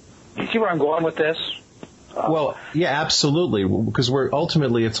here. You see where I'm going with this? Well, yeah, absolutely, because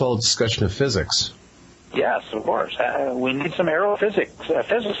ultimately it's all a discussion of physics. Yes, of course. We need some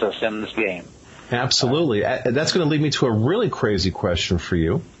physicists in this game. Absolutely. That's going to lead me to a really crazy question for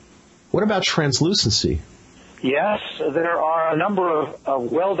you. What about translucency? Yes, there are a number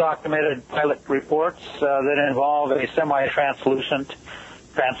of well-documented pilot reports that involve a semi-translucent,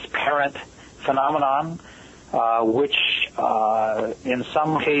 transparent phenomenon, which in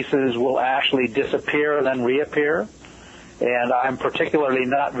some cases will actually disappear and then reappear. And I'm particularly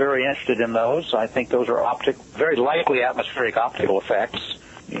not very interested in those. I think those are very likely atmospheric optical effects,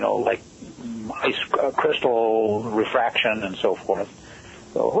 like ice crystal refraction and so forth.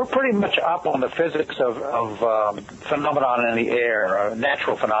 So we're pretty much up on the physics of phenomenon in the air,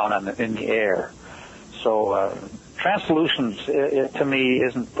 natural phenomenon in the air. So translucence, to me,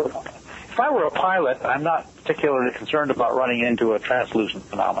 isn't. If I were a pilot, I'm not particularly concerned about running into a translucent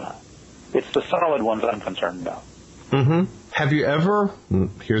phenomenon. It's the solid ones I'm concerned about. Mm-hmm. Have you ever,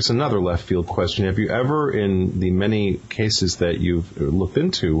 here's another left field question, have you ever, in the many cases that you've looked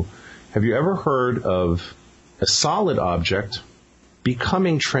into, have you ever heard of a solid object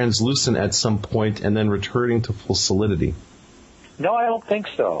becoming translucent at some point and then returning to full solidity? No, I don't think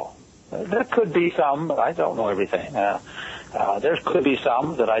so. There could be some, but I don't know everything. There could be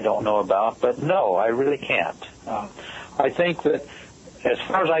some that I don't know about, but no, I really can't. I think that as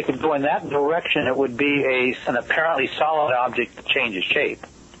far as I could go in that direction, it would be an apparently solid object that changes shape,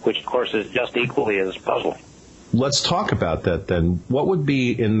 which, of course, is just equally as puzzling. Let's talk about that then. What would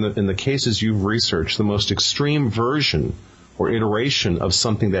be, in the cases you've researched, the most extreme version or iteration of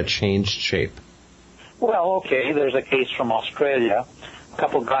something that changed shape? Well, okay, there's a case from Australia. A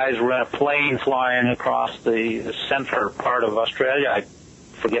couple guys were in a plane flying across the center part of Australia. I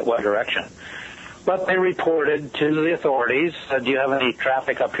forget what direction. But they reported to the authorities, do you have any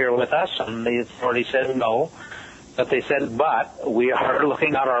traffic up here with us? And the authorities said no. But they said, but we are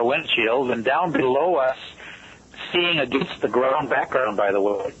looking out our windshield, and down below us, seeing against the ground background, by the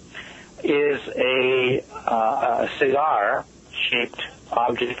way, is a cigar-shaped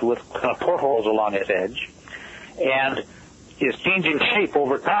object with kind of portholes along its edge, and is changing shape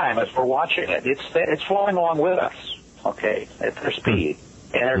over time as we're watching it. It's flowing along with us, okay, at their speed,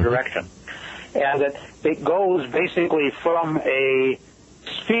 in their direction. And that it goes basically from a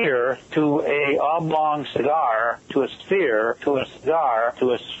sphere to a oblong cigar to a sphere to a cigar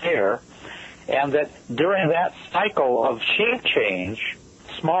to a sphere, and that during that cycle of shape change,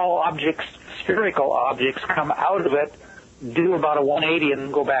 small objects, spherical objects, come out of it, do about a 180,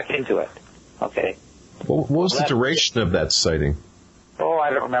 and go back into it. Okay. What was the duration of that sighting? Oh, I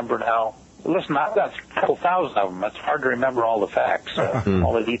don't remember now. Listen, I've got a couple thousand of them. It's hard to remember all the facts,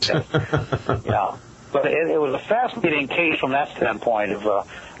 all the details. Yeah. But it was a fascinating case from that standpoint of a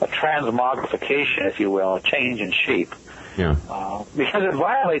transmogrification, if you will, a change in shape. Yeah. Because it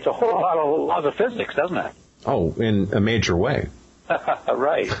violates a whole lot of laws of physics, doesn't it? Oh, in a major way.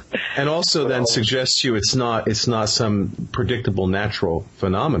 Right. And also then suggests you it's not some predictable natural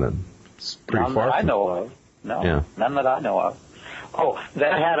phenomenon. It's pretty none far that from I know of. No, yeah. None that I know of. Oh,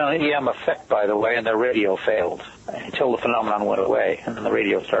 that had an EM effect, by the way, and the radio failed until the phenomenon went away, and then the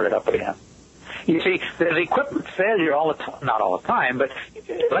radio started up again. You see, there's equipment failure all the time, not all the time, but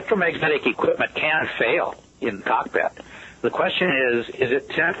electromagnetic equipment can fail in the cockpit. The question is it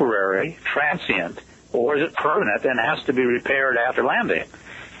temporary, transient, or is it permanent and has to be repaired after landing?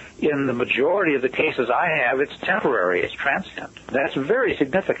 In the majority of the cases I have, it's temporary, it's transient. That's very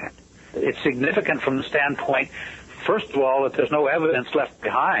significant. It's significant from the standpoint, first of all, that there's no evidence left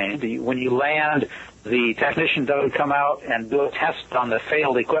behind. When you land, the technician doesn't come out and do a test on the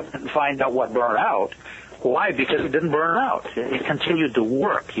failed equipment and find out what burned out. Why? Because it didn't burn out. It continued to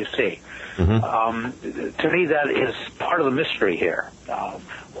work, you see. Mm-hmm. To me, that is part of the mystery here.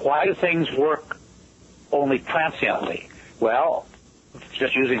 Why do things work only transiently? Well,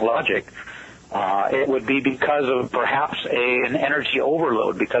 just using logic, it would be because of perhaps an energy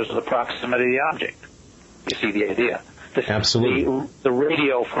overload because of the proximity of the object. You see the idea? Absolutely. The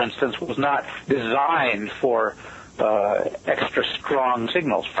radio, for instance, was not designed for extra strong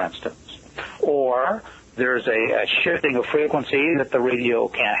signals, for instance. Or there's a shifting of frequency that the radio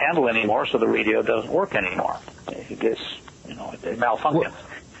can't handle anymore, so the radio doesn't work anymore. It gets, it malfunctions.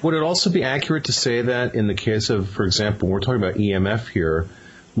 Would it also be accurate to say that in the case of, for example, when we're talking about EMF here,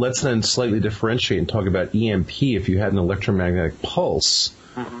 let's then slightly differentiate and talk about EMP. If you had an electromagnetic pulse,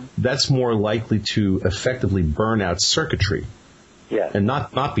 that's more likely to effectively burn out circuitry and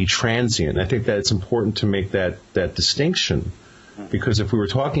not be transient. I think that it's important to make that distinction, because if we were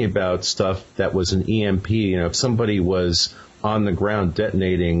talking about stuff that was an EMP, if somebody was on the ground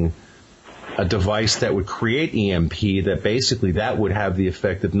detonating a device that would create EMP, that basically that would have the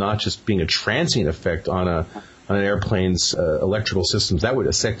effect of not just being a transient effect on an airplane's electrical systems, that would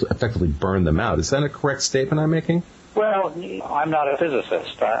effectively burn them out. Is that a correct statement I'm making? Well, I'm not a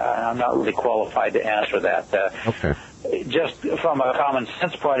physicist. I'm not really qualified to answer that. Okay. Just from a common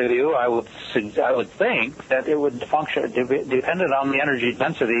sense point of view, I would think that it would function dependent on the energy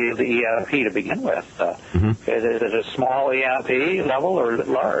density of the EMP to begin with. Is it a small EMP level or is it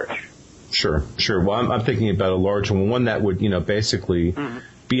large? Sure. Well, I'm thinking about a large one that would, basically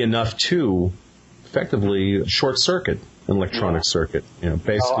be enough to effectively short circuit an electronic circuit.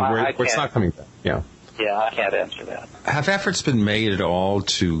 Basically where it's not coming back. Yeah. Yeah, I can't answer that. Have efforts been made at all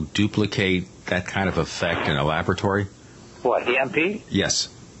to duplicate that kind of effect in a laboratory? What, EMP? Yes.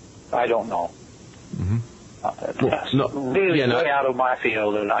 I don't know. Really way out of my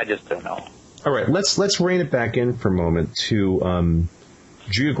field, and I just don't know. All right, let's rein it back in for a moment to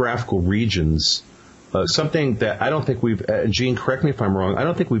geographical regions. Something that I don't think we've, Gene, correct me if I'm wrong, I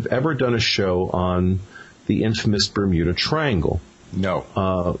don't think we've ever done a show on the infamous Bermuda Triangle.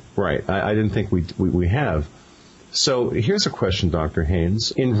 No. Right. I didn't think we have. So here's a question, Dr.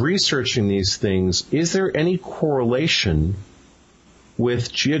 Haines. In researching these things, is there any correlation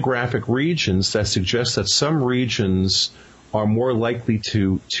with geographic regions that suggests that some regions are more likely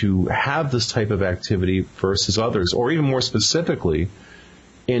to have this type of activity versus others? Or even more specifically,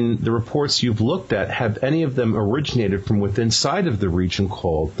 in the reports you've looked at, have any of them originated from within inside of the region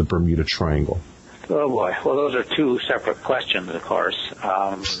called the Bermuda Triangle? Oh, boy. Well, those are two separate questions, of course.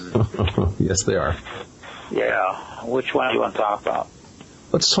 Yes, they are. Yeah. Which one do you want to talk about?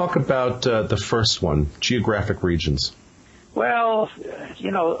 Let's talk about the first one, geographic regions. Well,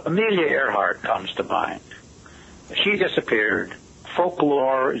 Amelia Earhart comes to mind. She disappeared.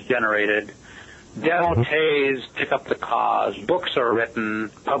 Folklore is generated. Devotees pick up the cause. Books are written,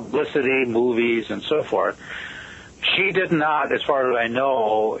 publicity, movies, and so forth. She did not, as far as I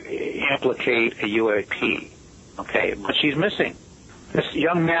know, implicate a UAP. Okay, but she's missing. This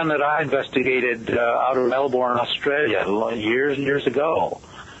young man that I investigated out of Melbourne, Australia, years and years ago,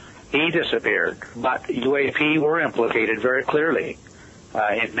 he disappeared. But UAP were implicated very clearly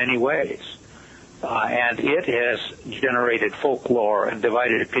in many ways. And it has generated folklore and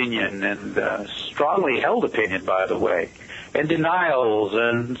divided opinion and strongly held opinion, by the way, and denials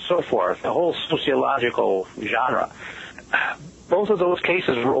and so forth, the whole sociological genre. Both of those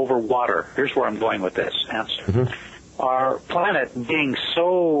cases were over water. Here's where I'm going with this answer. Mm-hmm. Our planet being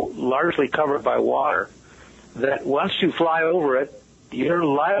so largely covered by water that once you fly over it, you're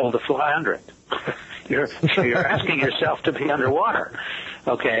liable to fly under it. You're asking yourself to be underwater,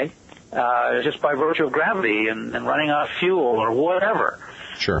 okay, just by virtue of gravity and running out of fuel or whatever.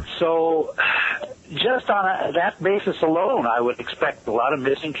 Sure. So just on that basis alone, I would expect a lot of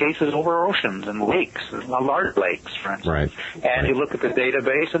missing cases over oceans and lakes, large lakes, for instance. Right. And you look at the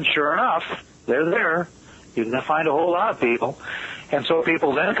database, and sure enough, they're there. You're going to find a whole lot of people. And so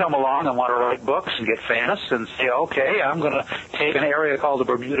people then come along and want to write books and get famous and say, okay, I'm going to take an area called the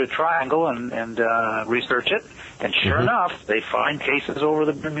Bermuda Triangle and research it. And sure enough, they find cases over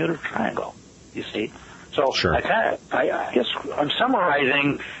the Bermuda Triangle, you see. So sure. I guess I'm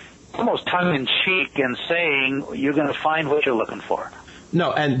summarizing almost tongue-in-cheek and saying you're going to find what you're looking for.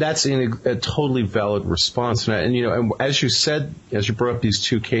 No, and that's a totally valid response. And you know, and as you said, as you brought up these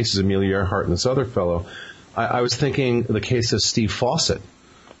two cases, Amelia Earhart and this other fellow, I was thinking the case of Steve Fawcett,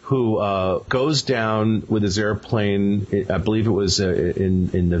 who goes down with his airplane, I believe it was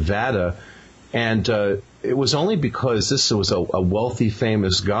in Nevada, and it was only because this was a wealthy,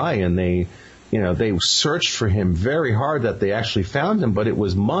 famous guy, and they searched for him very hard that they actually found him, but it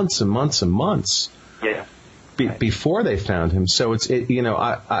was months and months and months before they found him. So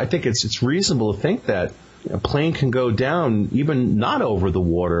I think it's reasonable to think that a plane can go down even not over the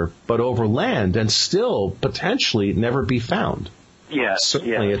water, but over land and still potentially never be found. Yes.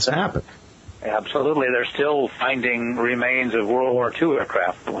 Certainly it's happened. Absolutely. They're still finding remains of World War II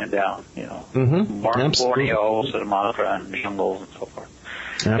aircraft that went down, Borneo, Sumatra, and jungles and so forth.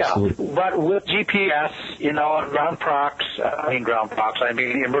 Absolutely. Yeah, but with GPS, I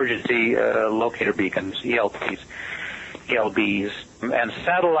mean emergency locator beacons, ELBs, and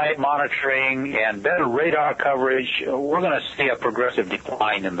satellite monitoring and better radar coverage, we're going to see a progressive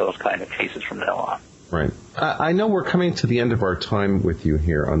decline in those kind of cases from now on. Right. I know we're coming to the end of our time with you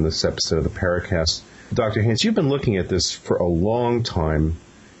here on this episode of the Paracast. Dr. Haines, you've been looking at this for a long time,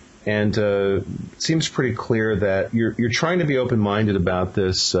 and it seems pretty clear that you're trying to be open-minded about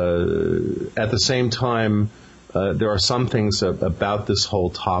this. At the same time, there are some things about this whole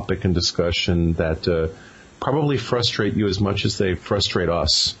topic and discussion that probably frustrate you as much as they frustrate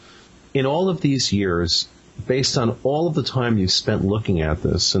us. In all of these years, based on all of the time you've spent looking at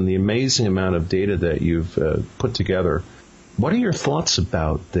this and the amazing amount of data that you've put together, what are your thoughts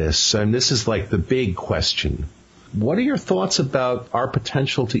about this? And this is like the big question. What are your thoughts about our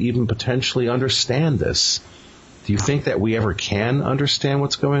potential to even potentially understand this? Do you think that we ever can understand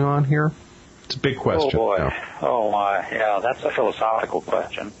what's going on here? It's a big question. Oh, boy. No. Oh, my. Yeah, that's a philosophical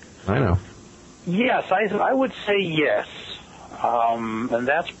question. I know. Yes, I would say yes. And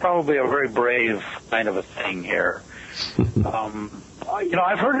that's probably a very brave kind of a thing here.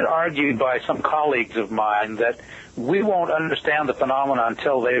 I've heard it argued by some colleagues of mine that we won't understand the phenomena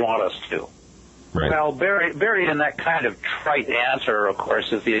until they want us to. Right. Well, buried in that kind of trite answer, of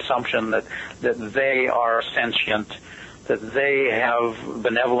course, is the assumption that they are sentient, that they have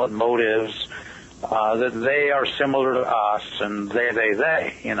benevolent motives, that they are similar to us, and they,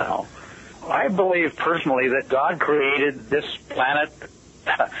 I believe personally that God created this planet,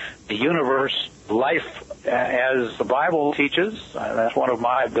 the universe, life as the Bible teaches. That's one of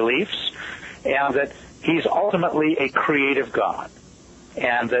my beliefs. And that He's ultimately a creative God.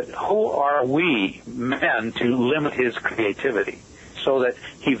 And that who are we, men, to limit His creativity? So that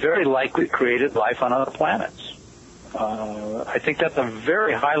He very likely created life on other planets. I think that's a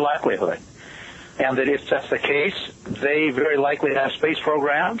very high likelihood. And that if that's the case, they very likely have space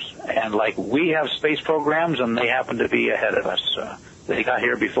programs, and like we have space programs, and they happen to be ahead of us. They got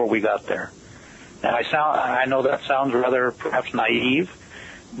here before we got there. And I know that sounds rather perhaps naive,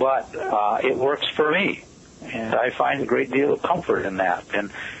 but it works for me. And I find a great deal of comfort in that,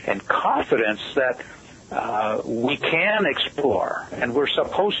 and confidence that we can explore, and we're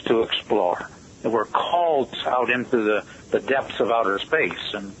supposed to explore. And we're called out into the depths of outer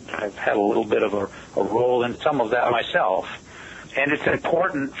space, and I've had a little bit of a role in some of that myself. And it's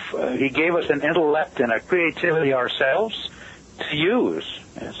important. He gave us an intellect and a creativity ourselves to use,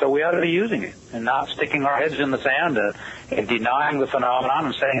 and so we ought to be using it and not sticking our heads in the sand and denying the phenomenon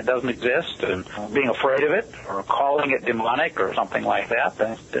and saying it doesn't exist and being afraid of it or calling it demonic or something like that,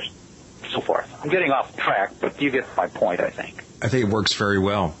 and so forth. I'm getting off track, but you get my point, I think. I think it works very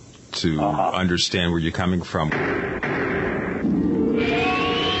well to understand where you're coming from.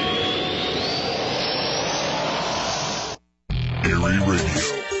 Airy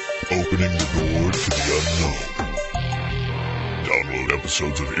Radio, opening the door to the unknown. Download episodes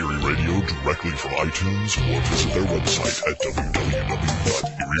episodes of Erie Radio directly from iTunes or visit their website at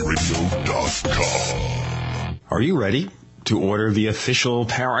www.erieradio.com. Are you ready to order the official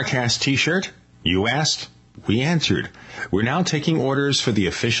Paracast t-shirt? You asked, we answered. We're now taking orders for the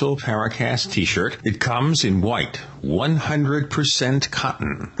official Paracast t-shirt. It comes in white, 100%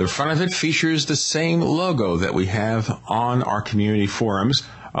 cotton. The front of it features the same logo that we have on our community forums.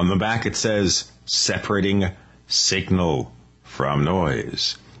 On the back it says, separating signal from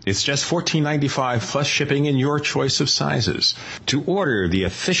noise. It's just $14.95 plus shipping in your choice of sizes. To order the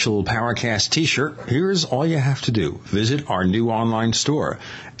official Paracast t-shirt, here's all you have to do. Visit our new online store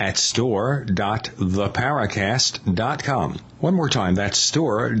at store.theparacast.com. One more time, that's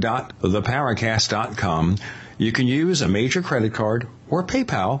store.theparacast.com. You can use a major credit card or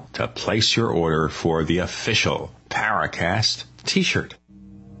PayPal to place your order for the official Paracast t-shirt.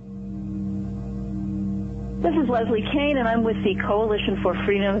 This is Leslie Kane, and I'm with the Coalition for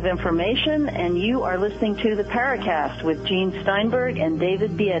Freedom of Information, and you are listening to the Paracast with Gene Steinberg and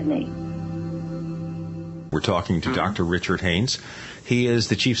David Biedney. We're talking to Dr. Richard Haines. He is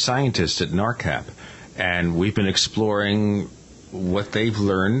the chief scientist at NARCAP, and we've been exploring what they've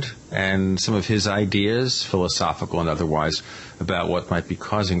learned and some of his ideas, philosophical and otherwise, about what might be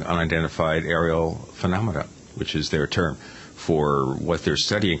causing unidentified aerial phenomena, which is their term for what they're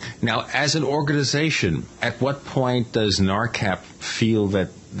studying. Now, as an organization, at what point does NARCAP feel that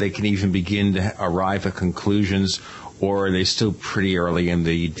they can even begin to arrive at conclusions, or are they still pretty early in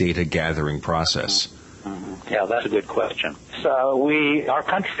the data gathering process? Yeah, that's a good question. So our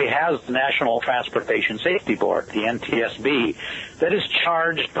country has the National Transportation Safety Board, the NTSB, that is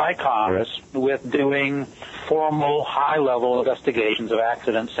charged by Congress with doing formal, high-level investigations of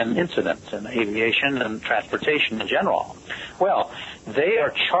accidents and incidents in aviation and transportation in general. Well, they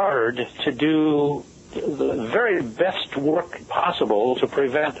are charged to do the very best work possible to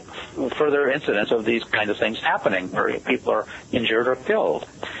prevent further incidents of these kinds of things happening where people are injured or killed.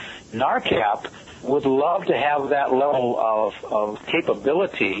 NARCAP would love to have that level of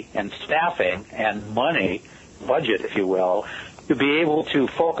capability and staffing and money, budget, if you will, to be able to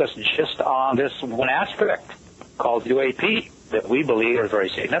focus just on this one aspect called UAP that we believe is very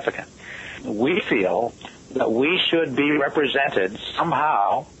significant. We feel that we should be represented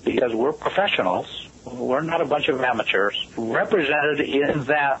somehow, because we're professionals, we're not a bunch of amateurs, represented in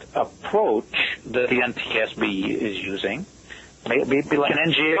that approach that the NTSB is using. Maybe be like an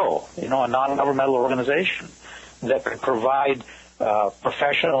NGO, a non-governmental organization that could provide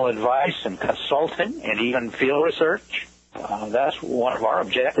professional advice and consulting and even field research. That's one of our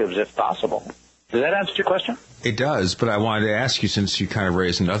objectives, if possible. Does that answer your question? It does, but I wanted to ask you, since you kind of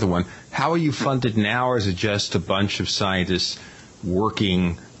raised another one, how are you funded now, or is it just a bunch of scientists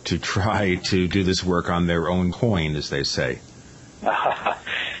working to try to do this work on their own coin, as they say?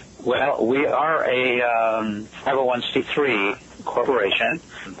 Well, we are a 501c3 corporation,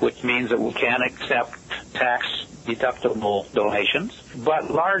 which means that we can accept tax-deductible donations,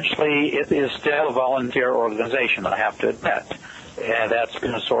 but largely it is still a volunteer organization, I have to admit. And that's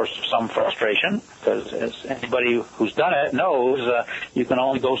been a source of some frustration, because as anybody who's done it knows, you can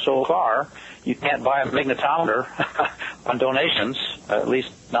only go so far. You can't buy a magnetometer on donations, at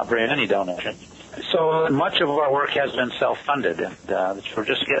least not very many donations. So much of our work has been self-funded, and we're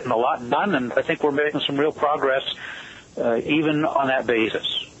just getting a lot done, and I think we're making some real progress even on that basis.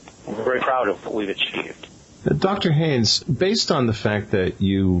 We're very proud of what we've achieved. Dr. Haines, based on the fact that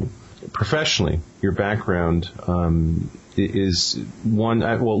you, professionally, your background is one,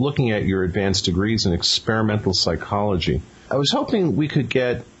 looking at your advanced degrees in experimental psychology, I was hoping we could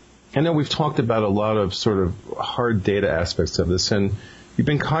get, I know we've talked about a lot of sort of hard data aspects of this, and you've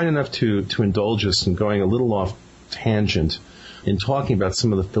been kind enough to indulge us in going a little off tangent in talking about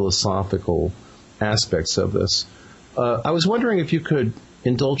some of the philosophical aspects of this. I was wondering if you could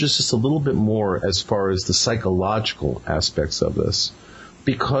indulge us just a little bit more as far as the psychological aspects of this,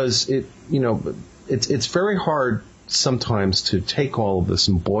 because it's very hard sometimes to take all of this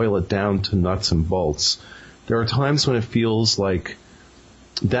and boil it down to nuts and bolts. There are times when it feels like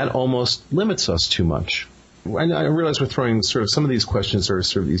that almost limits us too much. I realize we're throwing sort of some of these questions are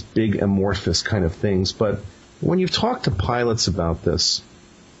sort of these big amorphous kind of things, but when you've talked to pilots about this,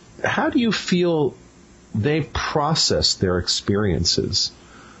 how do you feel they process their experiences?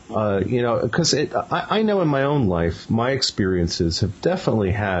 Because I know in my own life, my experiences have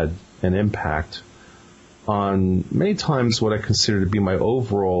definitely had an impact on many times what I consider to be my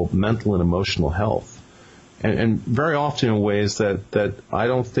overall mental and emotional health. And very often in ways that I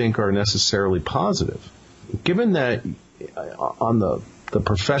don't think are necessarily positive. Given that on the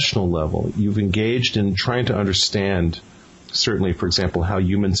professional level, you've engaged in trying to understand certainly, for example, how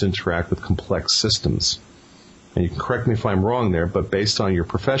humans interact with complex systems. And you can correct me if I'm wrong there, but based on your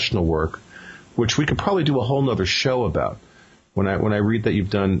professional work, which we could probably do a whole nother show about, when I read that you've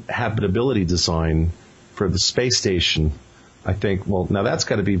done habitability design for the space station, I think, well, now that's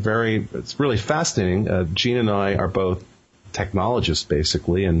got to be it's really fascinating. Gene and I are both technologists,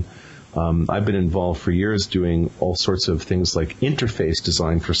 basically, and I've been involved for years doing all sorts of things like interface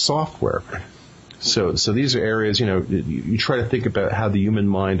design for software. So these are areas, you try to think about how the human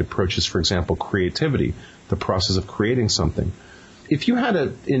mind approaches, for example, creativity, the process of creating something. If you had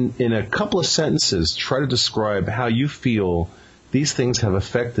in a couple of sentences, try to describe how you feel these things have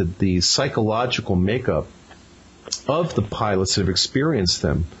affected the psychological makeup of the pilots that have experienced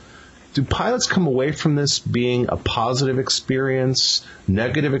them. Do pilots come away from this being a positive experience,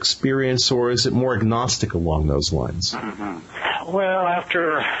 negative experience, or is it more agnostic along those lines? Mm-hmm. Well,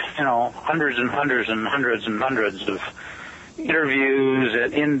 after, hundreds and hundreds and hundreds and hundreds of interviews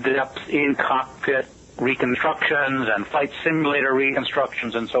and in-depth in-cockpit reconstructions and flight simulator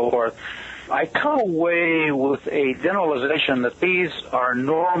reconstructions and so forth, I come away with a generalization that these are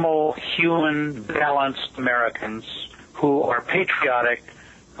normal, human, balanced Americans who are patriotic,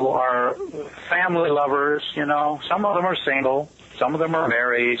 who are family lovers, Some of them are single, some of them are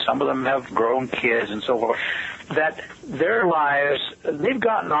married, some of them have grown kids and so forth. That their lives, they've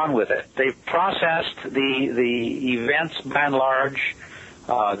gotten on with it. They've processed the events by and large.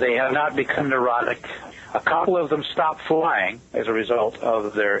 They have not become neurotic. A couple of them stopped flying as a result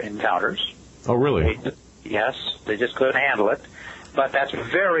of their encounters. Oh, really? Yes, they just couldn't handle it. But that's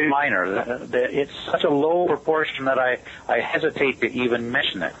very minor. It's such a low proportion that I hesitate to even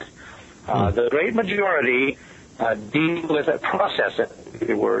mention it. The great majority deal with it, process it,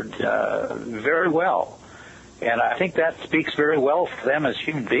 the word, very well. And I think that speaks very well for them as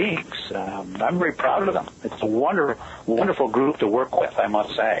human beings. I'm very proud of them. It's a wonderful group to work with, I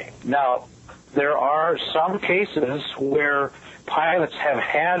must say. Now, there are some cases where pilots have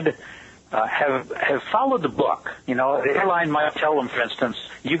followed the book. The airline might tell them, for instance,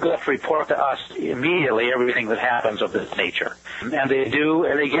 you got to report to us immediately everything that happens of this nature. And they do,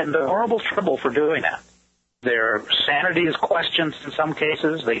 and they get into horrible trouble for doing that. Their sanity is questioned in some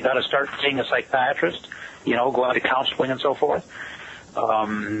cases. They got to start seeing a psychiatrist, go out to counseling and so forth.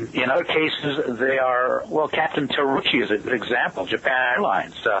 In other cases, they are, Captain Terrucci is a good example, Japan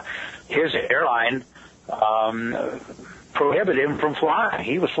Airlines. His airline prohibited him from flying.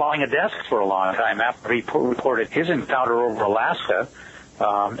 He was flying a desk for a long time after he reported his encounter over Alaska,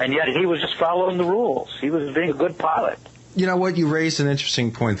 and yet he was just following the rules. He was being a good pilot. You know what? You raised an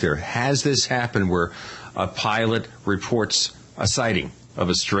interesting point there. Has this happened where a pilot reports a sighting of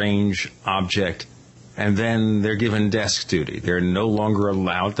a strange object, and then they're given desk duty? They're no longer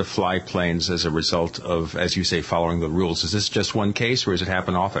allowed to fly planes as a result of, as you say, following the rules. Is this just one case, or does it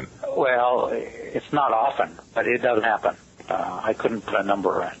happen often? Well, it's not often, but it does happen. I couldn't put a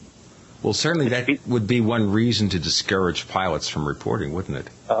number on it. Well, certainly that would be one reason to discourage pilots from reporting, wouldn't it?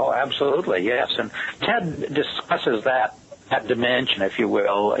 Oh, absolutely, yes. And Ted discusses that dimension, if you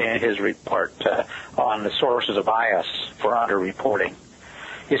will, in his report on the sources of bias for underreporting.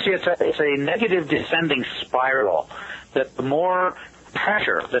 You see, it's a negative descending spiral, that the more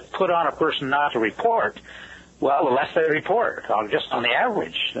pressure that's put on a person not to report, well, the less they report, just on the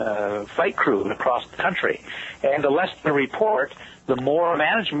average flight crew across the country. And the less they report, the more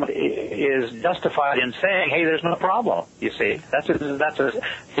management is justified in saying, hey, there's no problem, you see. That's a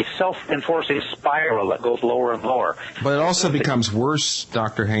self-enforcing spiral that goes lower and lower. But it also becomes worse,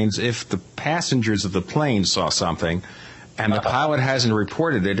 Dr. Haines, if the passengers of the plane saw something and the pilot hasn't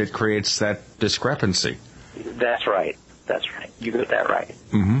reported it, it creates that discrepancy. That's right. You got that right.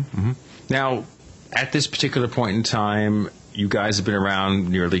 Mm-hmm. Mm-hmm. Now, at this particular point in time, you guys have been around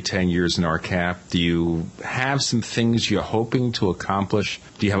nearly 10 years in NARCAP. Do you have some things you're hoping to accomplish?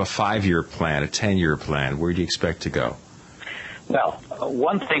 Do you have a 5-year plan, a 10-year plan? Where do you expect to go? Well,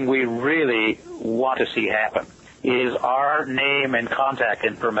 one thing we really want to see happen is our name and contact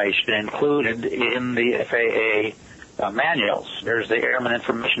information included in the FAA manuals. There's the Airman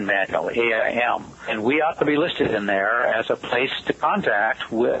Information Manual, AIM, and we ought to be listed in there as a place to contact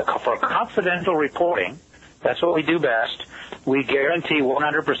for confidential reporting. That's what we do best. We guarantee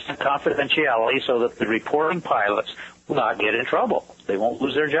 100% confidentiality so that the reporting pilots will not get in trouble. They won't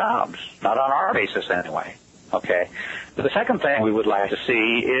lose their jobs, not on our basis anyway. Okay. The second thing we would like to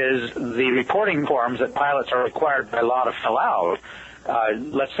see is the reporting forms that pilots are required by law to fill out.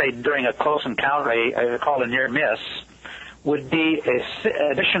 Let's say during a close encounter, called a near miss, would be an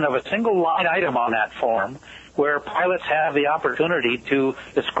addition of a single line item on that form where pilots have the opportunity to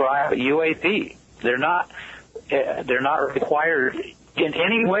describe a UAP. They're not they're not required in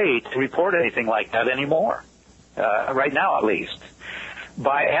any way to report anything like that anymore, right now at least.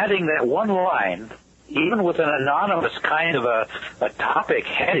 By adding that one line, even with an anonymous kind of a topic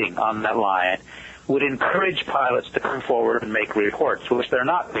heading on that line, would encourage pilots to come forward and make reports, which they're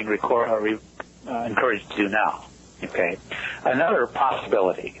not being encouraged to do now. Okay. Another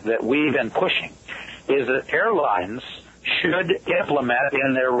possibility that we've been pushing is that airlines should implement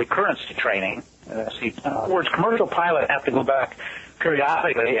in their recurrency training. In other words, commercial pilots have to go back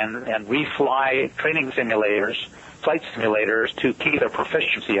periodically and refly training simulators, flight simulators, to keep their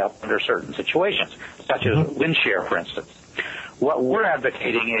proficiency up under certain situations, such as wind shear, for instance. What we're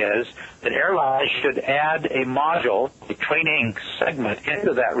advocating is that airlines should add a module, a training segment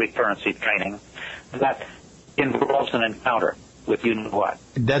into that recurrency training that involves an encounter with you know what.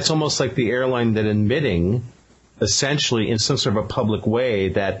 That's almost like the airline then admitting, essentially, in some sort of a public way,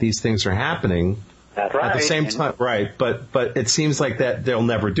 that these things are happening. That's right. At the same time, right? But it seems like that they'll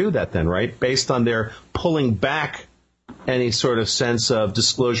never do that then, right? Based on their pulling back any sort of sense of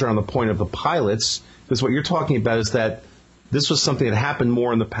disclosure on the point of the pilots, because what you're talking about is that this was something that happened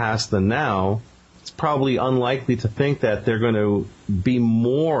more in the past than now. It's probably unlikely to think that they're going to be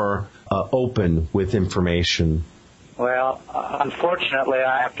more open with information. Well, unfortunately,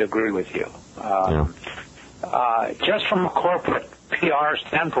 I have to agree with you. Just from a corporate PR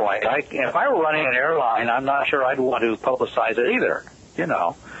standpoint, if I were running an airline, I'm not sure I'd want to publicize it either, you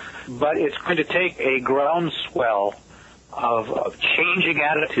know. But it's going to take a groundswell of changing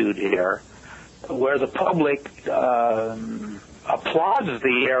attitude here, where the public applauds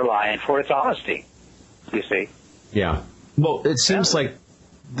the airline for its honesty, you see. Yeah. Well, it seems like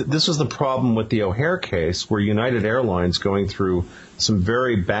this was the problem with the O'Hare case, where United Airlines, going through some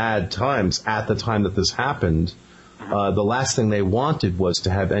very bad times at the time that this happened, the last thing they wanted was to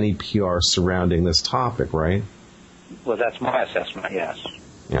have any PR surrounding this topic, right? Well, that's my assessment, yes.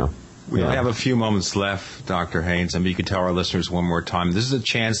 Yeah. We have a few moments left, Dr. Haines, and you can tell our listeners one more time. This is a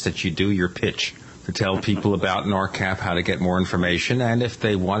chance that you do your pitch to tell people about NARCAP, how to get more information, and if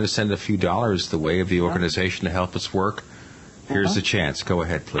they want to send a few dollars the way of the organization to help us work, here's the chance. Go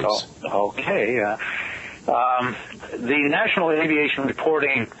ahead, please. Okay. The National Aviation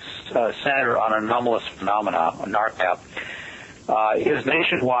Reporting Center on Anomalous Phenomena, NARCAP, is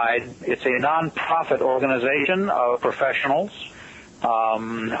nationwide. It's a non-profit organization of professionals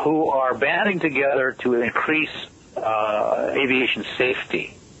who are banding together to increase aviation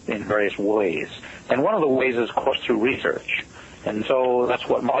safety in various ways. And one of the ways is, of course, through research. And so that's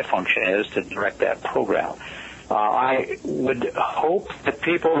what my function is, to direct that program. I would hope that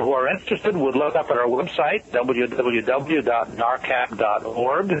people who are interested would look up at our website,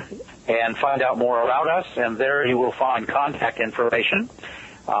 www.narcap.org, and find out more about us. And there you will find contact information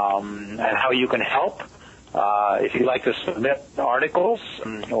and how you can help. If you'd like to submit articles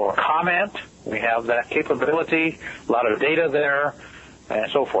or comment, we have that capability, a lot of data there, and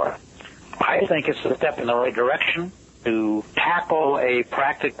so forth. I think it's a step in the right direction to tackle a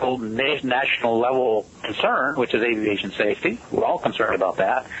practical national level concern, which is aviation safety. We're all concerned about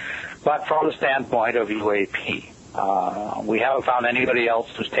that. But from the standpoint of UAP, we haven't found anybody else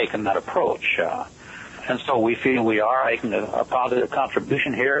who's taken that approach. And so we feel we are making a positive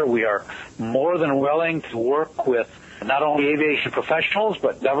contribution here. We are more than willing to work with not only aviation professionals,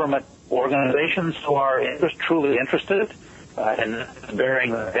 but government organizations who are truly interested in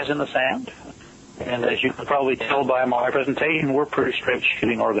burying their heads in the sand. And as you can probably tell by my presentation, we're a pretty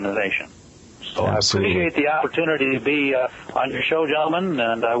straight-shooting organization. So Absolutely. I appreciate the opportunity to be on your show, gentlemen,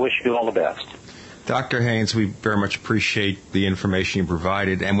 and I wish you all the best. Dr. Haines, we very much appreciate the information you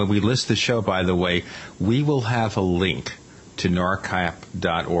provided. And when we list the show, by the way, we will have a link to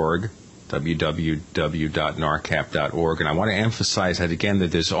narcap.org, www.narcap.org. And I want to emphasize that, again,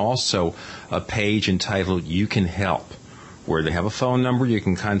 that there's also a page entitled You Can Help, where they have a phone number. You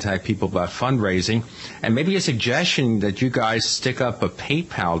can contact people about fundraising. And maybe a suggestion that you guys stick up a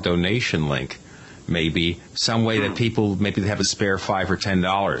PayPal donation link, maybe some way that people, maybe they have a spare $5 or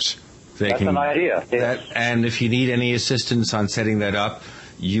 $10. That's an idea. Yes. And if you need any assistance on setting that up,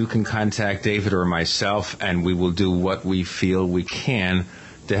 you can contact David or myself, and we will do what we feel we can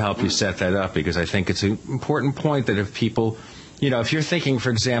to help you set that up, because I think it's an important point that if people, if you're thinking, for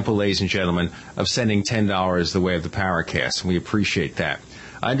example, ladies and gentlemen, of sending $10 the way of the Paracast, and we appreciate that.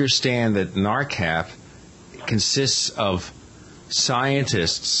 Understand that NARCAP consists of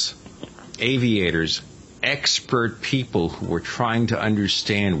scientists, aviators, expert people who are trying to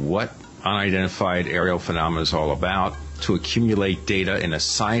understand what unidentified aerial phenomena is all about, to accumulate data in a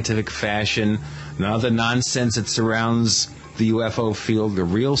scientific fashion, none of the nonsense that surrounds the UFO field, the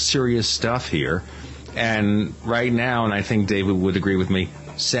real serious stuff here. And right now, and I think David would agree with me,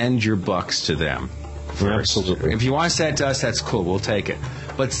 send your bucks to them first. Absolutely. If you want to send it to us, that's cool. We'll take it.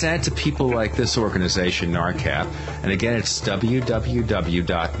 But send it to people like this organization, NARCAP. And again, it's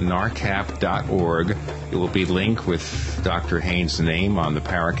www.narcap.org. It will be linked with Dr. Haines' name on the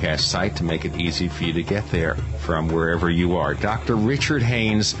Paracast site to make it easy for you to get there from wherever you are. Dr. Richard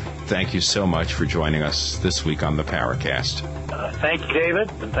Haines, thank you so much for joining us this week on the Paracast. Thank you,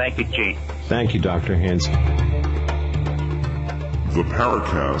 David, and thank you, Gene. Thank you, Dr. Haines. The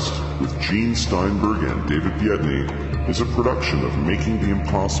Paracast with Gene Steinberg and David Biedney is a production of Making the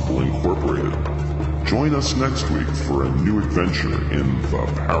Impossible Incorporated. Join us next week for a new adventure in the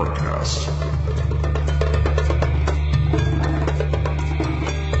Paracast.